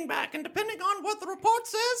reporting back, and depending on what the report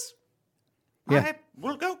says, I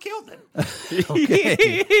will go kill them.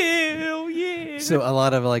 Okay. Hell yeah. So a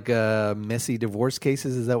lot of messy divorce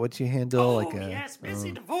cases. Is that what you handle? Yes,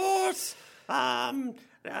 messy divorce,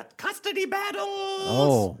 custody battles.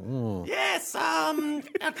 Oh. Yes,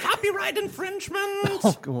 copyright infringement.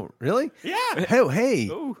 Oh, really? Yeah. Hey.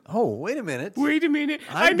 Oh, wait a minute. Wait a minute.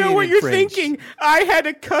 I I'm know being what you're infringed. thinking. I had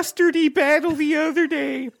a custardy battle the other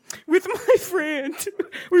day with my friend.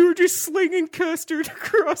 We were just slinging custard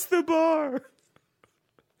across the bar.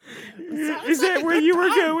 Is that where you were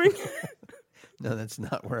going? No, that's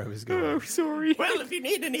not where I was going. Oh, sorry. Well, if you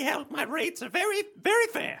need any help, my rates are very, very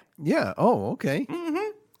fair. Yeah. Oh, okay. Mm-hmm.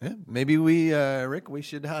 Yeah. Maybe Rick, we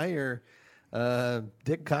should hire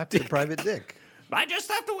Dick Cox, the private dick. I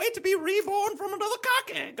just have to wait to be reborn from another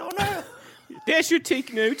cock egg on Earth. That should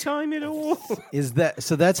take no time at all.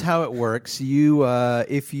 So? That's how it works. You,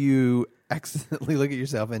 if you accidentally look at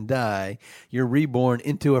yourself and die, you're reborn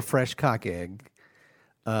into a fresh cock egg.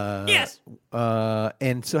 Yes.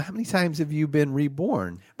 And so, how many times have you been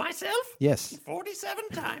reborn? Myself? Yes. 47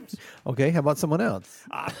 times. Okay. How about someone else?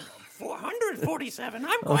 447.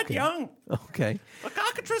 I'm quite young. Okay. A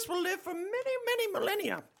cockatrice will live for many, many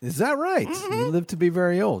millennia. Is that right? Mm-hmm. You live to be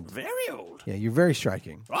very old. Very old. Yeah, you're very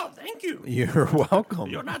striking. Oh, thank you. You're welcome.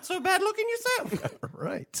 You're not so bad looking yourself.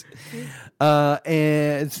 Right.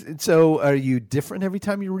 And so, are you different every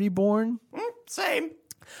time you're reborn? Same.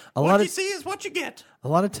 A What lot you of see is what you get. a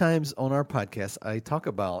lot of times on our podcast, I talk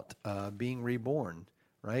about being reborn.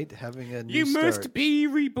 Right, having a new You start. must be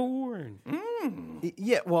reborn.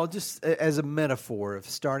 Yeah, well, just as a metaphor of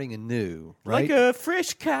starting anew, right? Like a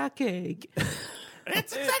fresh cock egg.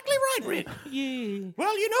 That's exactly right, Rick. Yeah.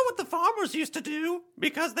 Well, you know what the farmers used to do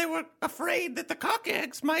because they were afraid that the cock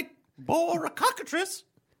eggs might bore a cockatrice?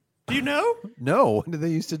 Do you know? No, what did they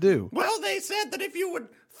used to do? Well, they said that if you would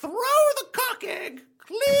throw the cock egg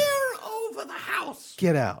clear over the house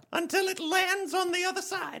Get out. until it lands on the other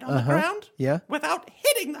side, on the ground, Yeah. without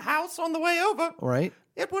hitting the house on the way over, All right.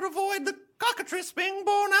 it would avoid the cockatrice being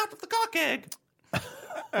born out of the cock egg.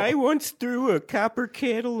 I once threw a copper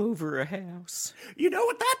kettle over a house. You know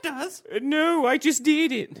what that does? No, I just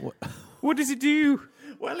did it. What does it do?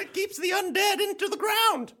 Well, it keeps the undead into the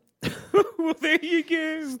ground. Well, there you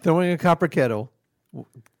go. Throwing a copper kettle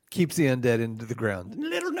keeps the undead into the ground.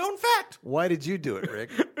 Little known fact. Why did you do it,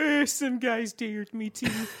 Rick? Some guys dared me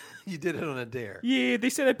to. You did it on a dare. Yeah, they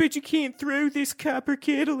said, I bet you can't throw this copper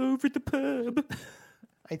kettle over the pub.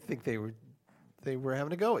 I think they were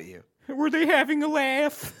having a go at you. Were they having a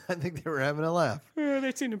laugh? I think they were having a laugh. Oh,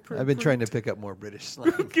 that's inappropriate. I've been trying to pick up more British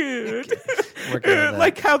slang. Good. Working on that.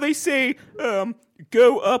 Like how they say,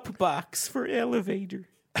 go up box for elevator.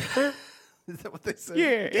 Is that what they say?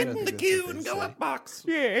 Yeah. Get in the queue and go up box.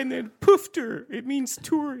 Yeah, and then poofter. It means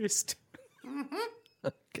tourist.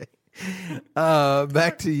 Okay.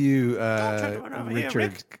 Back to you, try to run over here,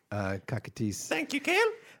 Richard Cockatese. Thank you,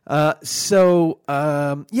 Kale. So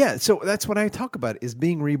that's what I talk about is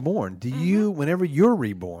being reborn. Do you, whenever you're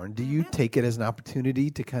reborn, do you take it as an opportunity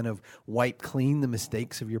to kind of wipe clean the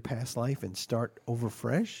mistakes of your past life and start over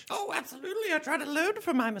fresh? Oh, absolutely. I try to learn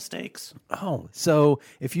from my mistakes. Oh, so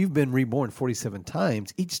if you've been reborn 47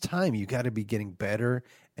 times, each time you got to be getting better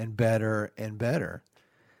and better and better.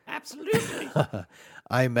 Absolutely.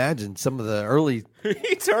 I imagine some of the early,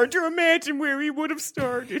 It's hard to imagine where he would have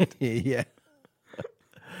started. yeah.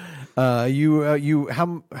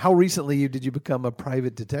 How recently did you become a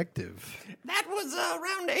private detective? That was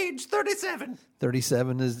around age 37.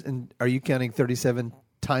 37 is, and are you counting 37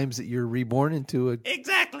 times that you're reborn into a?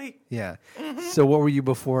 Exactly. Yeah. So what were you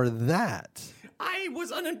before that? I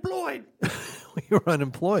was unemployed. You were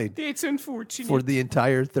unemployed It's unfortunate. for the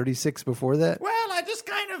entire 36 before that. Well, I just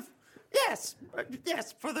kind of, yes,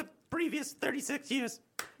 for the previous 36 years.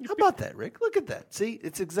 How about that, Rick? Look at that. See,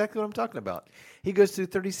 it's exactly what I'm talking about. He goes through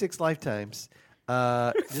 36 lifetimes,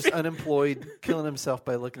 just unemployed, killing himself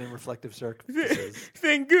by looking in reflective surfaces.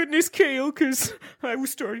 Thank goodness, Kale, because I was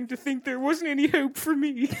starting to think there wasn't any hope for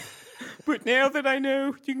me. But now that I know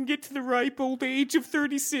you can get to the ripe old age of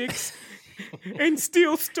 36 and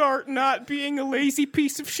still start not being a lazy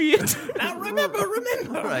piece of shit. Now remember,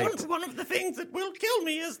 Right. one of the things that will kill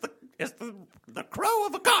me is the crow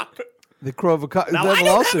of a cock. The crow of a cock. Now That I will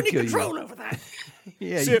don't also have any kill control you. over that.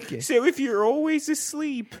 Yeah, So, you can. so if you're always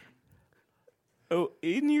asleep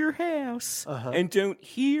in your house and don't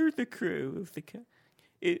hear the crow of the cock,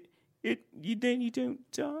 then you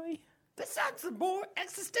don't die? This sounds a more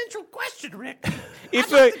existential question, Rick.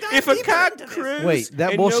 If I'd like to dive if a deeper cock into this. crows, Wait, that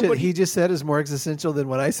and bullshit nobody- he just said is more existential than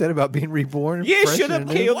what I said about being reborn? Yeah, fresh shut and up,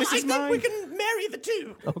 new? Kale. Well, This I is think mine. we can marry the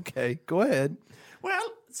two. Okay, go ahead.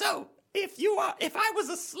 Well, so if I was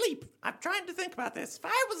asleep, I'm trying to think about this. If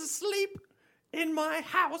I was asleep in my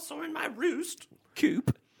house or in my roost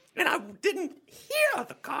Coop. and I didn't hear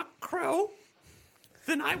the cock crow,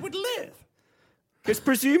 then I would live. Because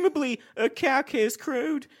presumably a cock has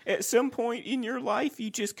crowed at some point in your life.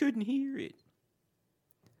 You just couldn't hear it.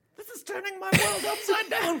 This is turning my world upside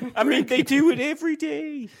down. I mean, they do it every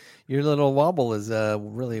day. Your little wobble is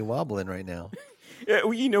really wobbling right now.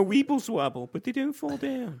 Weebles wobble, but they don't fall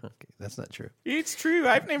down. Okay, that's not true. It's true.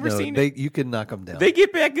 I've never No, seen it. you can knock them down. They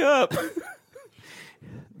get back up.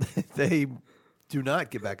 They do not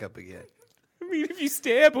get back up again. I mean, if you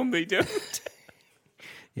stab them, they don't.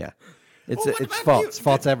 Yeah, it's Well, what it's about false. you? It's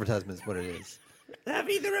false advertisement is what it is. Have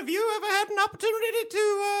either of you ever had an opportunity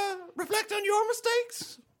to reflect on your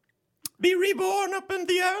mistakes? Be reborn up in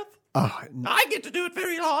the earth? Oh, I get to do it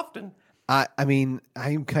very often. I mean,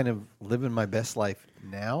 I'm kind of living my best life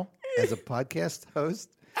now as a podcast host.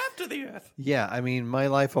 After the earth. Yeah, I mean, my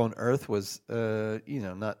life on Earth was,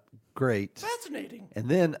 not great. Fascinating. And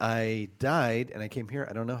then I died, and I came here.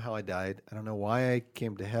 I don't know how I died. I don't know why I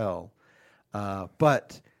came to hell.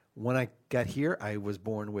 But when I got here, I was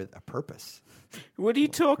born with a purpose. What are you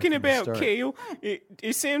talking about, start. Kale?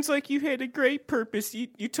 It sounds like you had a great purpose. You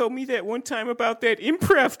told me that one time about that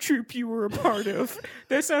improv troupe you were a part of.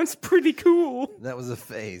 That sounds pretty cool. That was a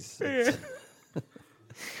phase. Yeah.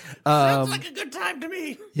 Sounds like a good time to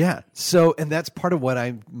me. Yeah. So, and that's part of what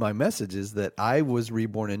my message is that I was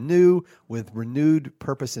reborn anew with renewed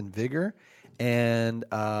purpose and vigor, and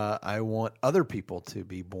I want other people to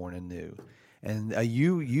be born anew. And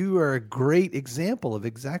you are a great example of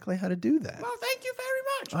exactly how to do that. Well, thank you very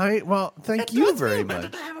much. Thank It you does very feel better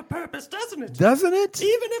much. to have a purpose, doesn't it? Doesn't it?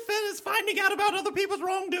 Even if it is finding out about other people's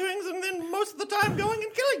wrongdoings and then most of the time going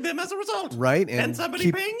and killing them as a result. Right, And and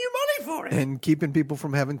somebody paying you money for it. And keeping people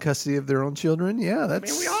from having custody of their own children. Yeah, I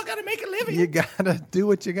that's. mean, we all got to make a living. You gotta do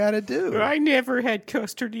what you gotta do. I never had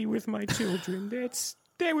custody with my children.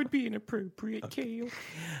 That would be inappropriate, Kale.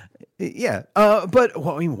 Yeah, but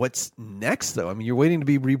well, I mean, what's next though? I mean, you're waiting to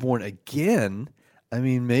be reborn again. I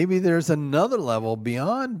mean, maybe there's another level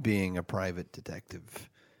beyond being a private detective.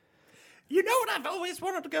 You know what I've always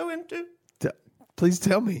wanted to go into? Please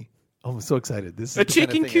tell me. Oh, I'm so excited. This is A the kind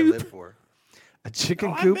of chicken thing I coop? live for. A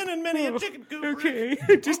chicken I've coop. been in many a chicken coop. Okay,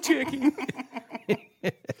 just checking.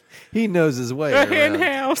 He knows his way. A around hen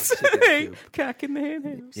house. a chicken Hey, coop. cock in the hen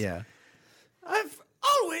house. Yeah. I've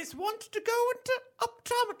always wanted to go into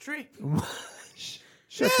optometry.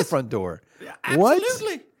 Shut the front door.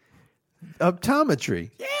 Absolutely. What?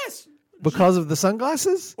 Optometry. Yes. Because of the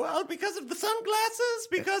sunglasses? Well, because of the sunglasses,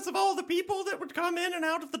 because of all the people that would come in and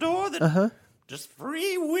out of the door that just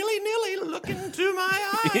free willy-nilly look into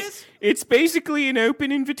my eyes. It's basically an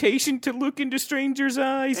open invitation to look into strangers'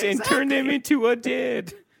 eyes and turn them Exactly. into a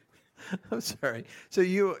dead. I'm sorry. So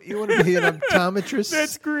you want to be an optometrist?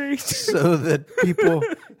 That's great. So that people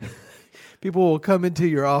will come into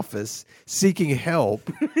your office seeking help,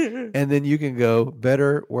 and then you can go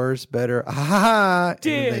better, worse, better, ha ha ha, and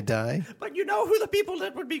then they Dead. die. But you know who the people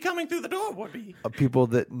that would be coming through the door would be? People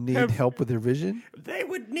that need help with their vision. They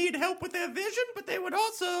would need help with their vision, but they would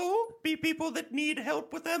also be people that need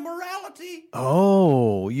help with their morality.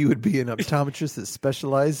 Oh, you would be an optometrist that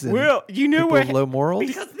specializes in Well, you know people what? with low morals.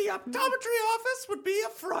 Because the optometry office would be a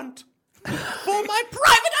front for my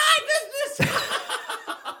private eye business.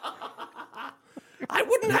 I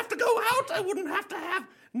wouldn't have to go out. I wouldn't have to have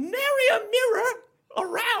nary a mirror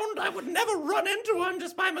around. I would never run into one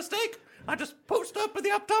just by mistake. I just post up at the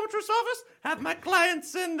optometrist office, have my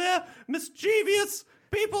clients send their mischievous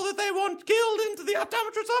people that they want killed into the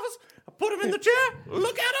optometrist office. I put them in the chair,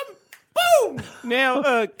 look at them, boom!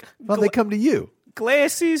 Now, Well, they come to you.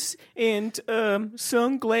 glasses and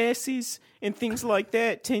sunglasses and things like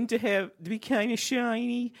that tend to be kind of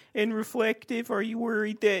shiny and reflective. Are you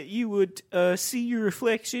worried that you would see your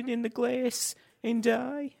reflection in the glass and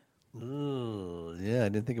die? Oh, yeah, I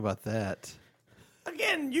didn't think about that.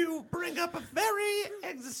 Again, you bring up a very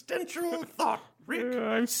existential thought, Rick.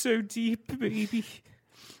 I'm so deep, baby.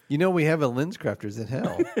 You know we have a lens crafters in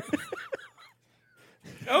hell.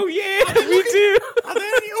 Oh, yeah, we do. Are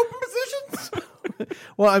there any open positions?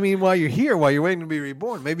 Well, I mean, while you're waiting to be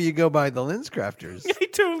reborn, maybe you go by the lens crafters. I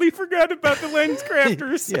totally forgot about the lens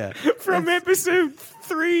crafters Yeah. from episode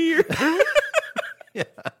 3. Yeah.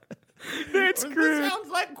 That's This great. sounds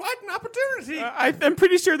like quite an opportunity. I'm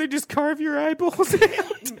pretty sure they just carve your eyeballs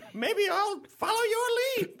out. Maybe I'll follow your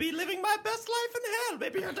lead. Be living my best life in hell.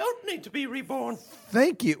 Maybe I don't need to be reborn.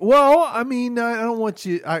 Thank you. Well, I mean, I don't want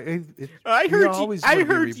you. I you heard always want to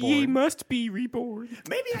be ye reborn. must be reborn.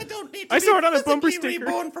 Maybe I don't need to I be saw it on a bumper physically sticker.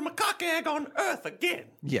 reborn from a cock egg on Earth again.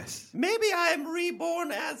 Yes. Maybe I am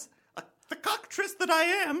reborn as the cockatrice that I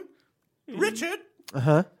am, Richard,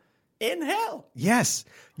 in hell. Yes.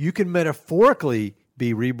 You can metaphorically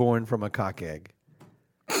be reborn from a cock egg.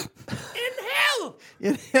 In hell!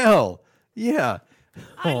 In hell. Yeah.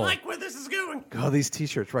 I like where this is going. Oh, these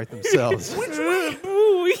T-shirts write themselves. Which way?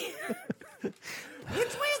 Ooh. Which way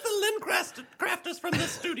is the limb crafters from this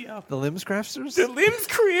studio? The limbs crafters? The limbs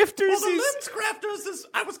crafters Well, the is limbs crafters is.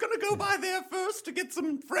 I was going to go by there first to get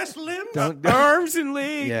some fresh limbs. Don't- arms and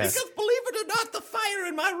legs. Yeah. Because believe it or not, the fire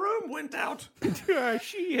in my room went out. Oh,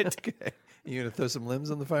 shit. Okay. You gonna throw some limbs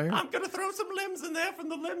on the fire? I'm going to throw some limbs in there from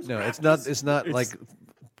the limbs No, crafters. it's not like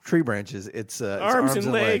tree branches. It's Arms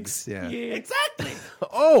and legs. Yeah. Exactly.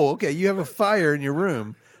 Oh, okay. You have a fire in your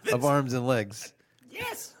room of arms and legs.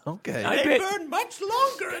 Yes. Okay. I They bet- burn much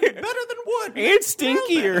longer and better than wood. And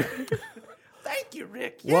stinkier. Thank you,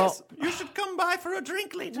 Rick. Well- Yes, you should come by for a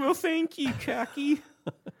drink later. Well, thank you, cocky.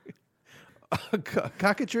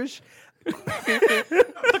 Cockatrice? Cock of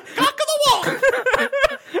the walk.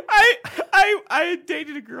 I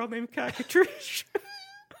dated a girl named Cockatrice.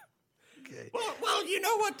 Well, you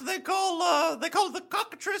know what they call the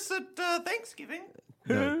cockatrice at Thanksgiving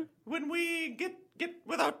No. when we get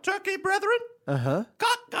with our turkey brethren. Uh-huh.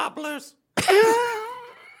 Cock gobblers.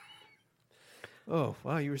 Oh,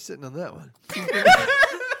 wow. You were sitting on that one.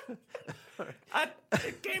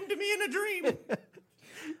 It came to me in a dream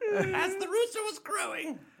as the rooster was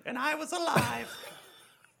crowing and I was alive.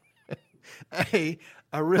 Hey,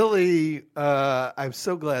 I'm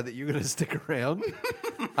so glad that you're going to stick around.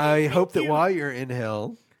 I hope that while you're in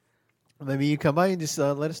hell, maybe you come by and just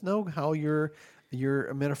let us know how your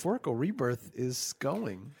metaphorical rebirth is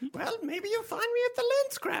going. Well, maybe you'll find me at the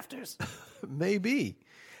lens crafters. Maybe.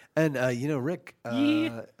 And, Rick,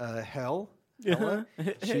 Hella,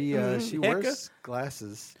 she wears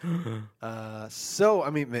glasses. So, I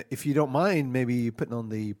mean, if you don't mind, maybe putting on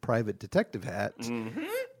the private detective hat,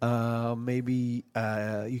 maybe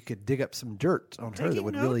you could dig up some dirt on her that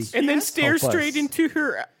would really And then Yes. stare help us. straight into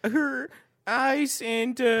her eyes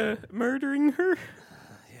and murdering her.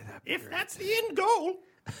 If that's the end goal.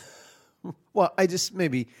 Well, I just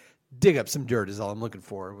maybe dig up some dirt is all I'm looking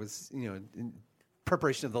for. Was in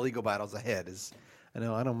preparation of the legal battles ahead. I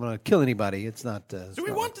don't want to kill anybody. It's not. Do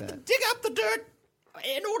we want to dig up the dirt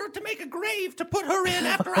in order to make a grave to put her in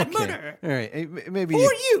after I murder her? All right, maybe. Who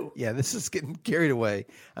are you? Yeah, this is getting carried away.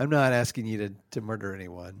 I'm not asking you to murder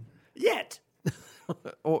anyone. Yet.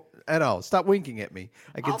 Oh, at all. Stop winking at me.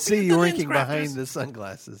 I can I'll be see at you the winking lens crafters. behind the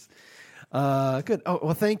sunglasses. Good. Oh,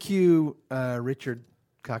 well, thank you, Richard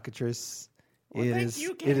Cockatrice. Well, thank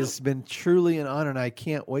you, It Caleb. has been truly an honor, and I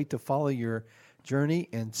can't wait to follow your journey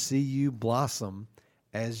and see you blossom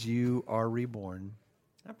as you are reborn.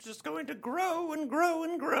 I'm just going to grow and grow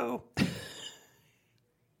and grow.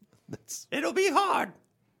 It'll be hard,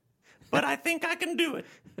 but I think I can do it.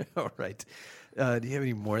 All right. Do you have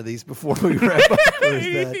any more of these before we wrap up? Or is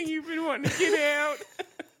Anything you've been wanting to get out.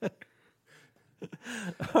 that...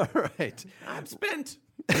 All right. I'm spent.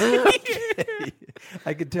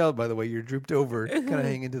 I can tell, by the way, you're drooped over, kind of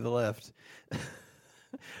hanging to the left.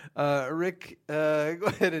 Rick, go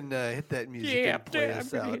ahead and hit that music Yeah, and play I'm us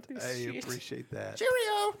gonna out. hit this I shit. appreciate that.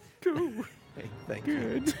 Cheerio. Cool. Hey, thank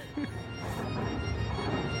you. Good.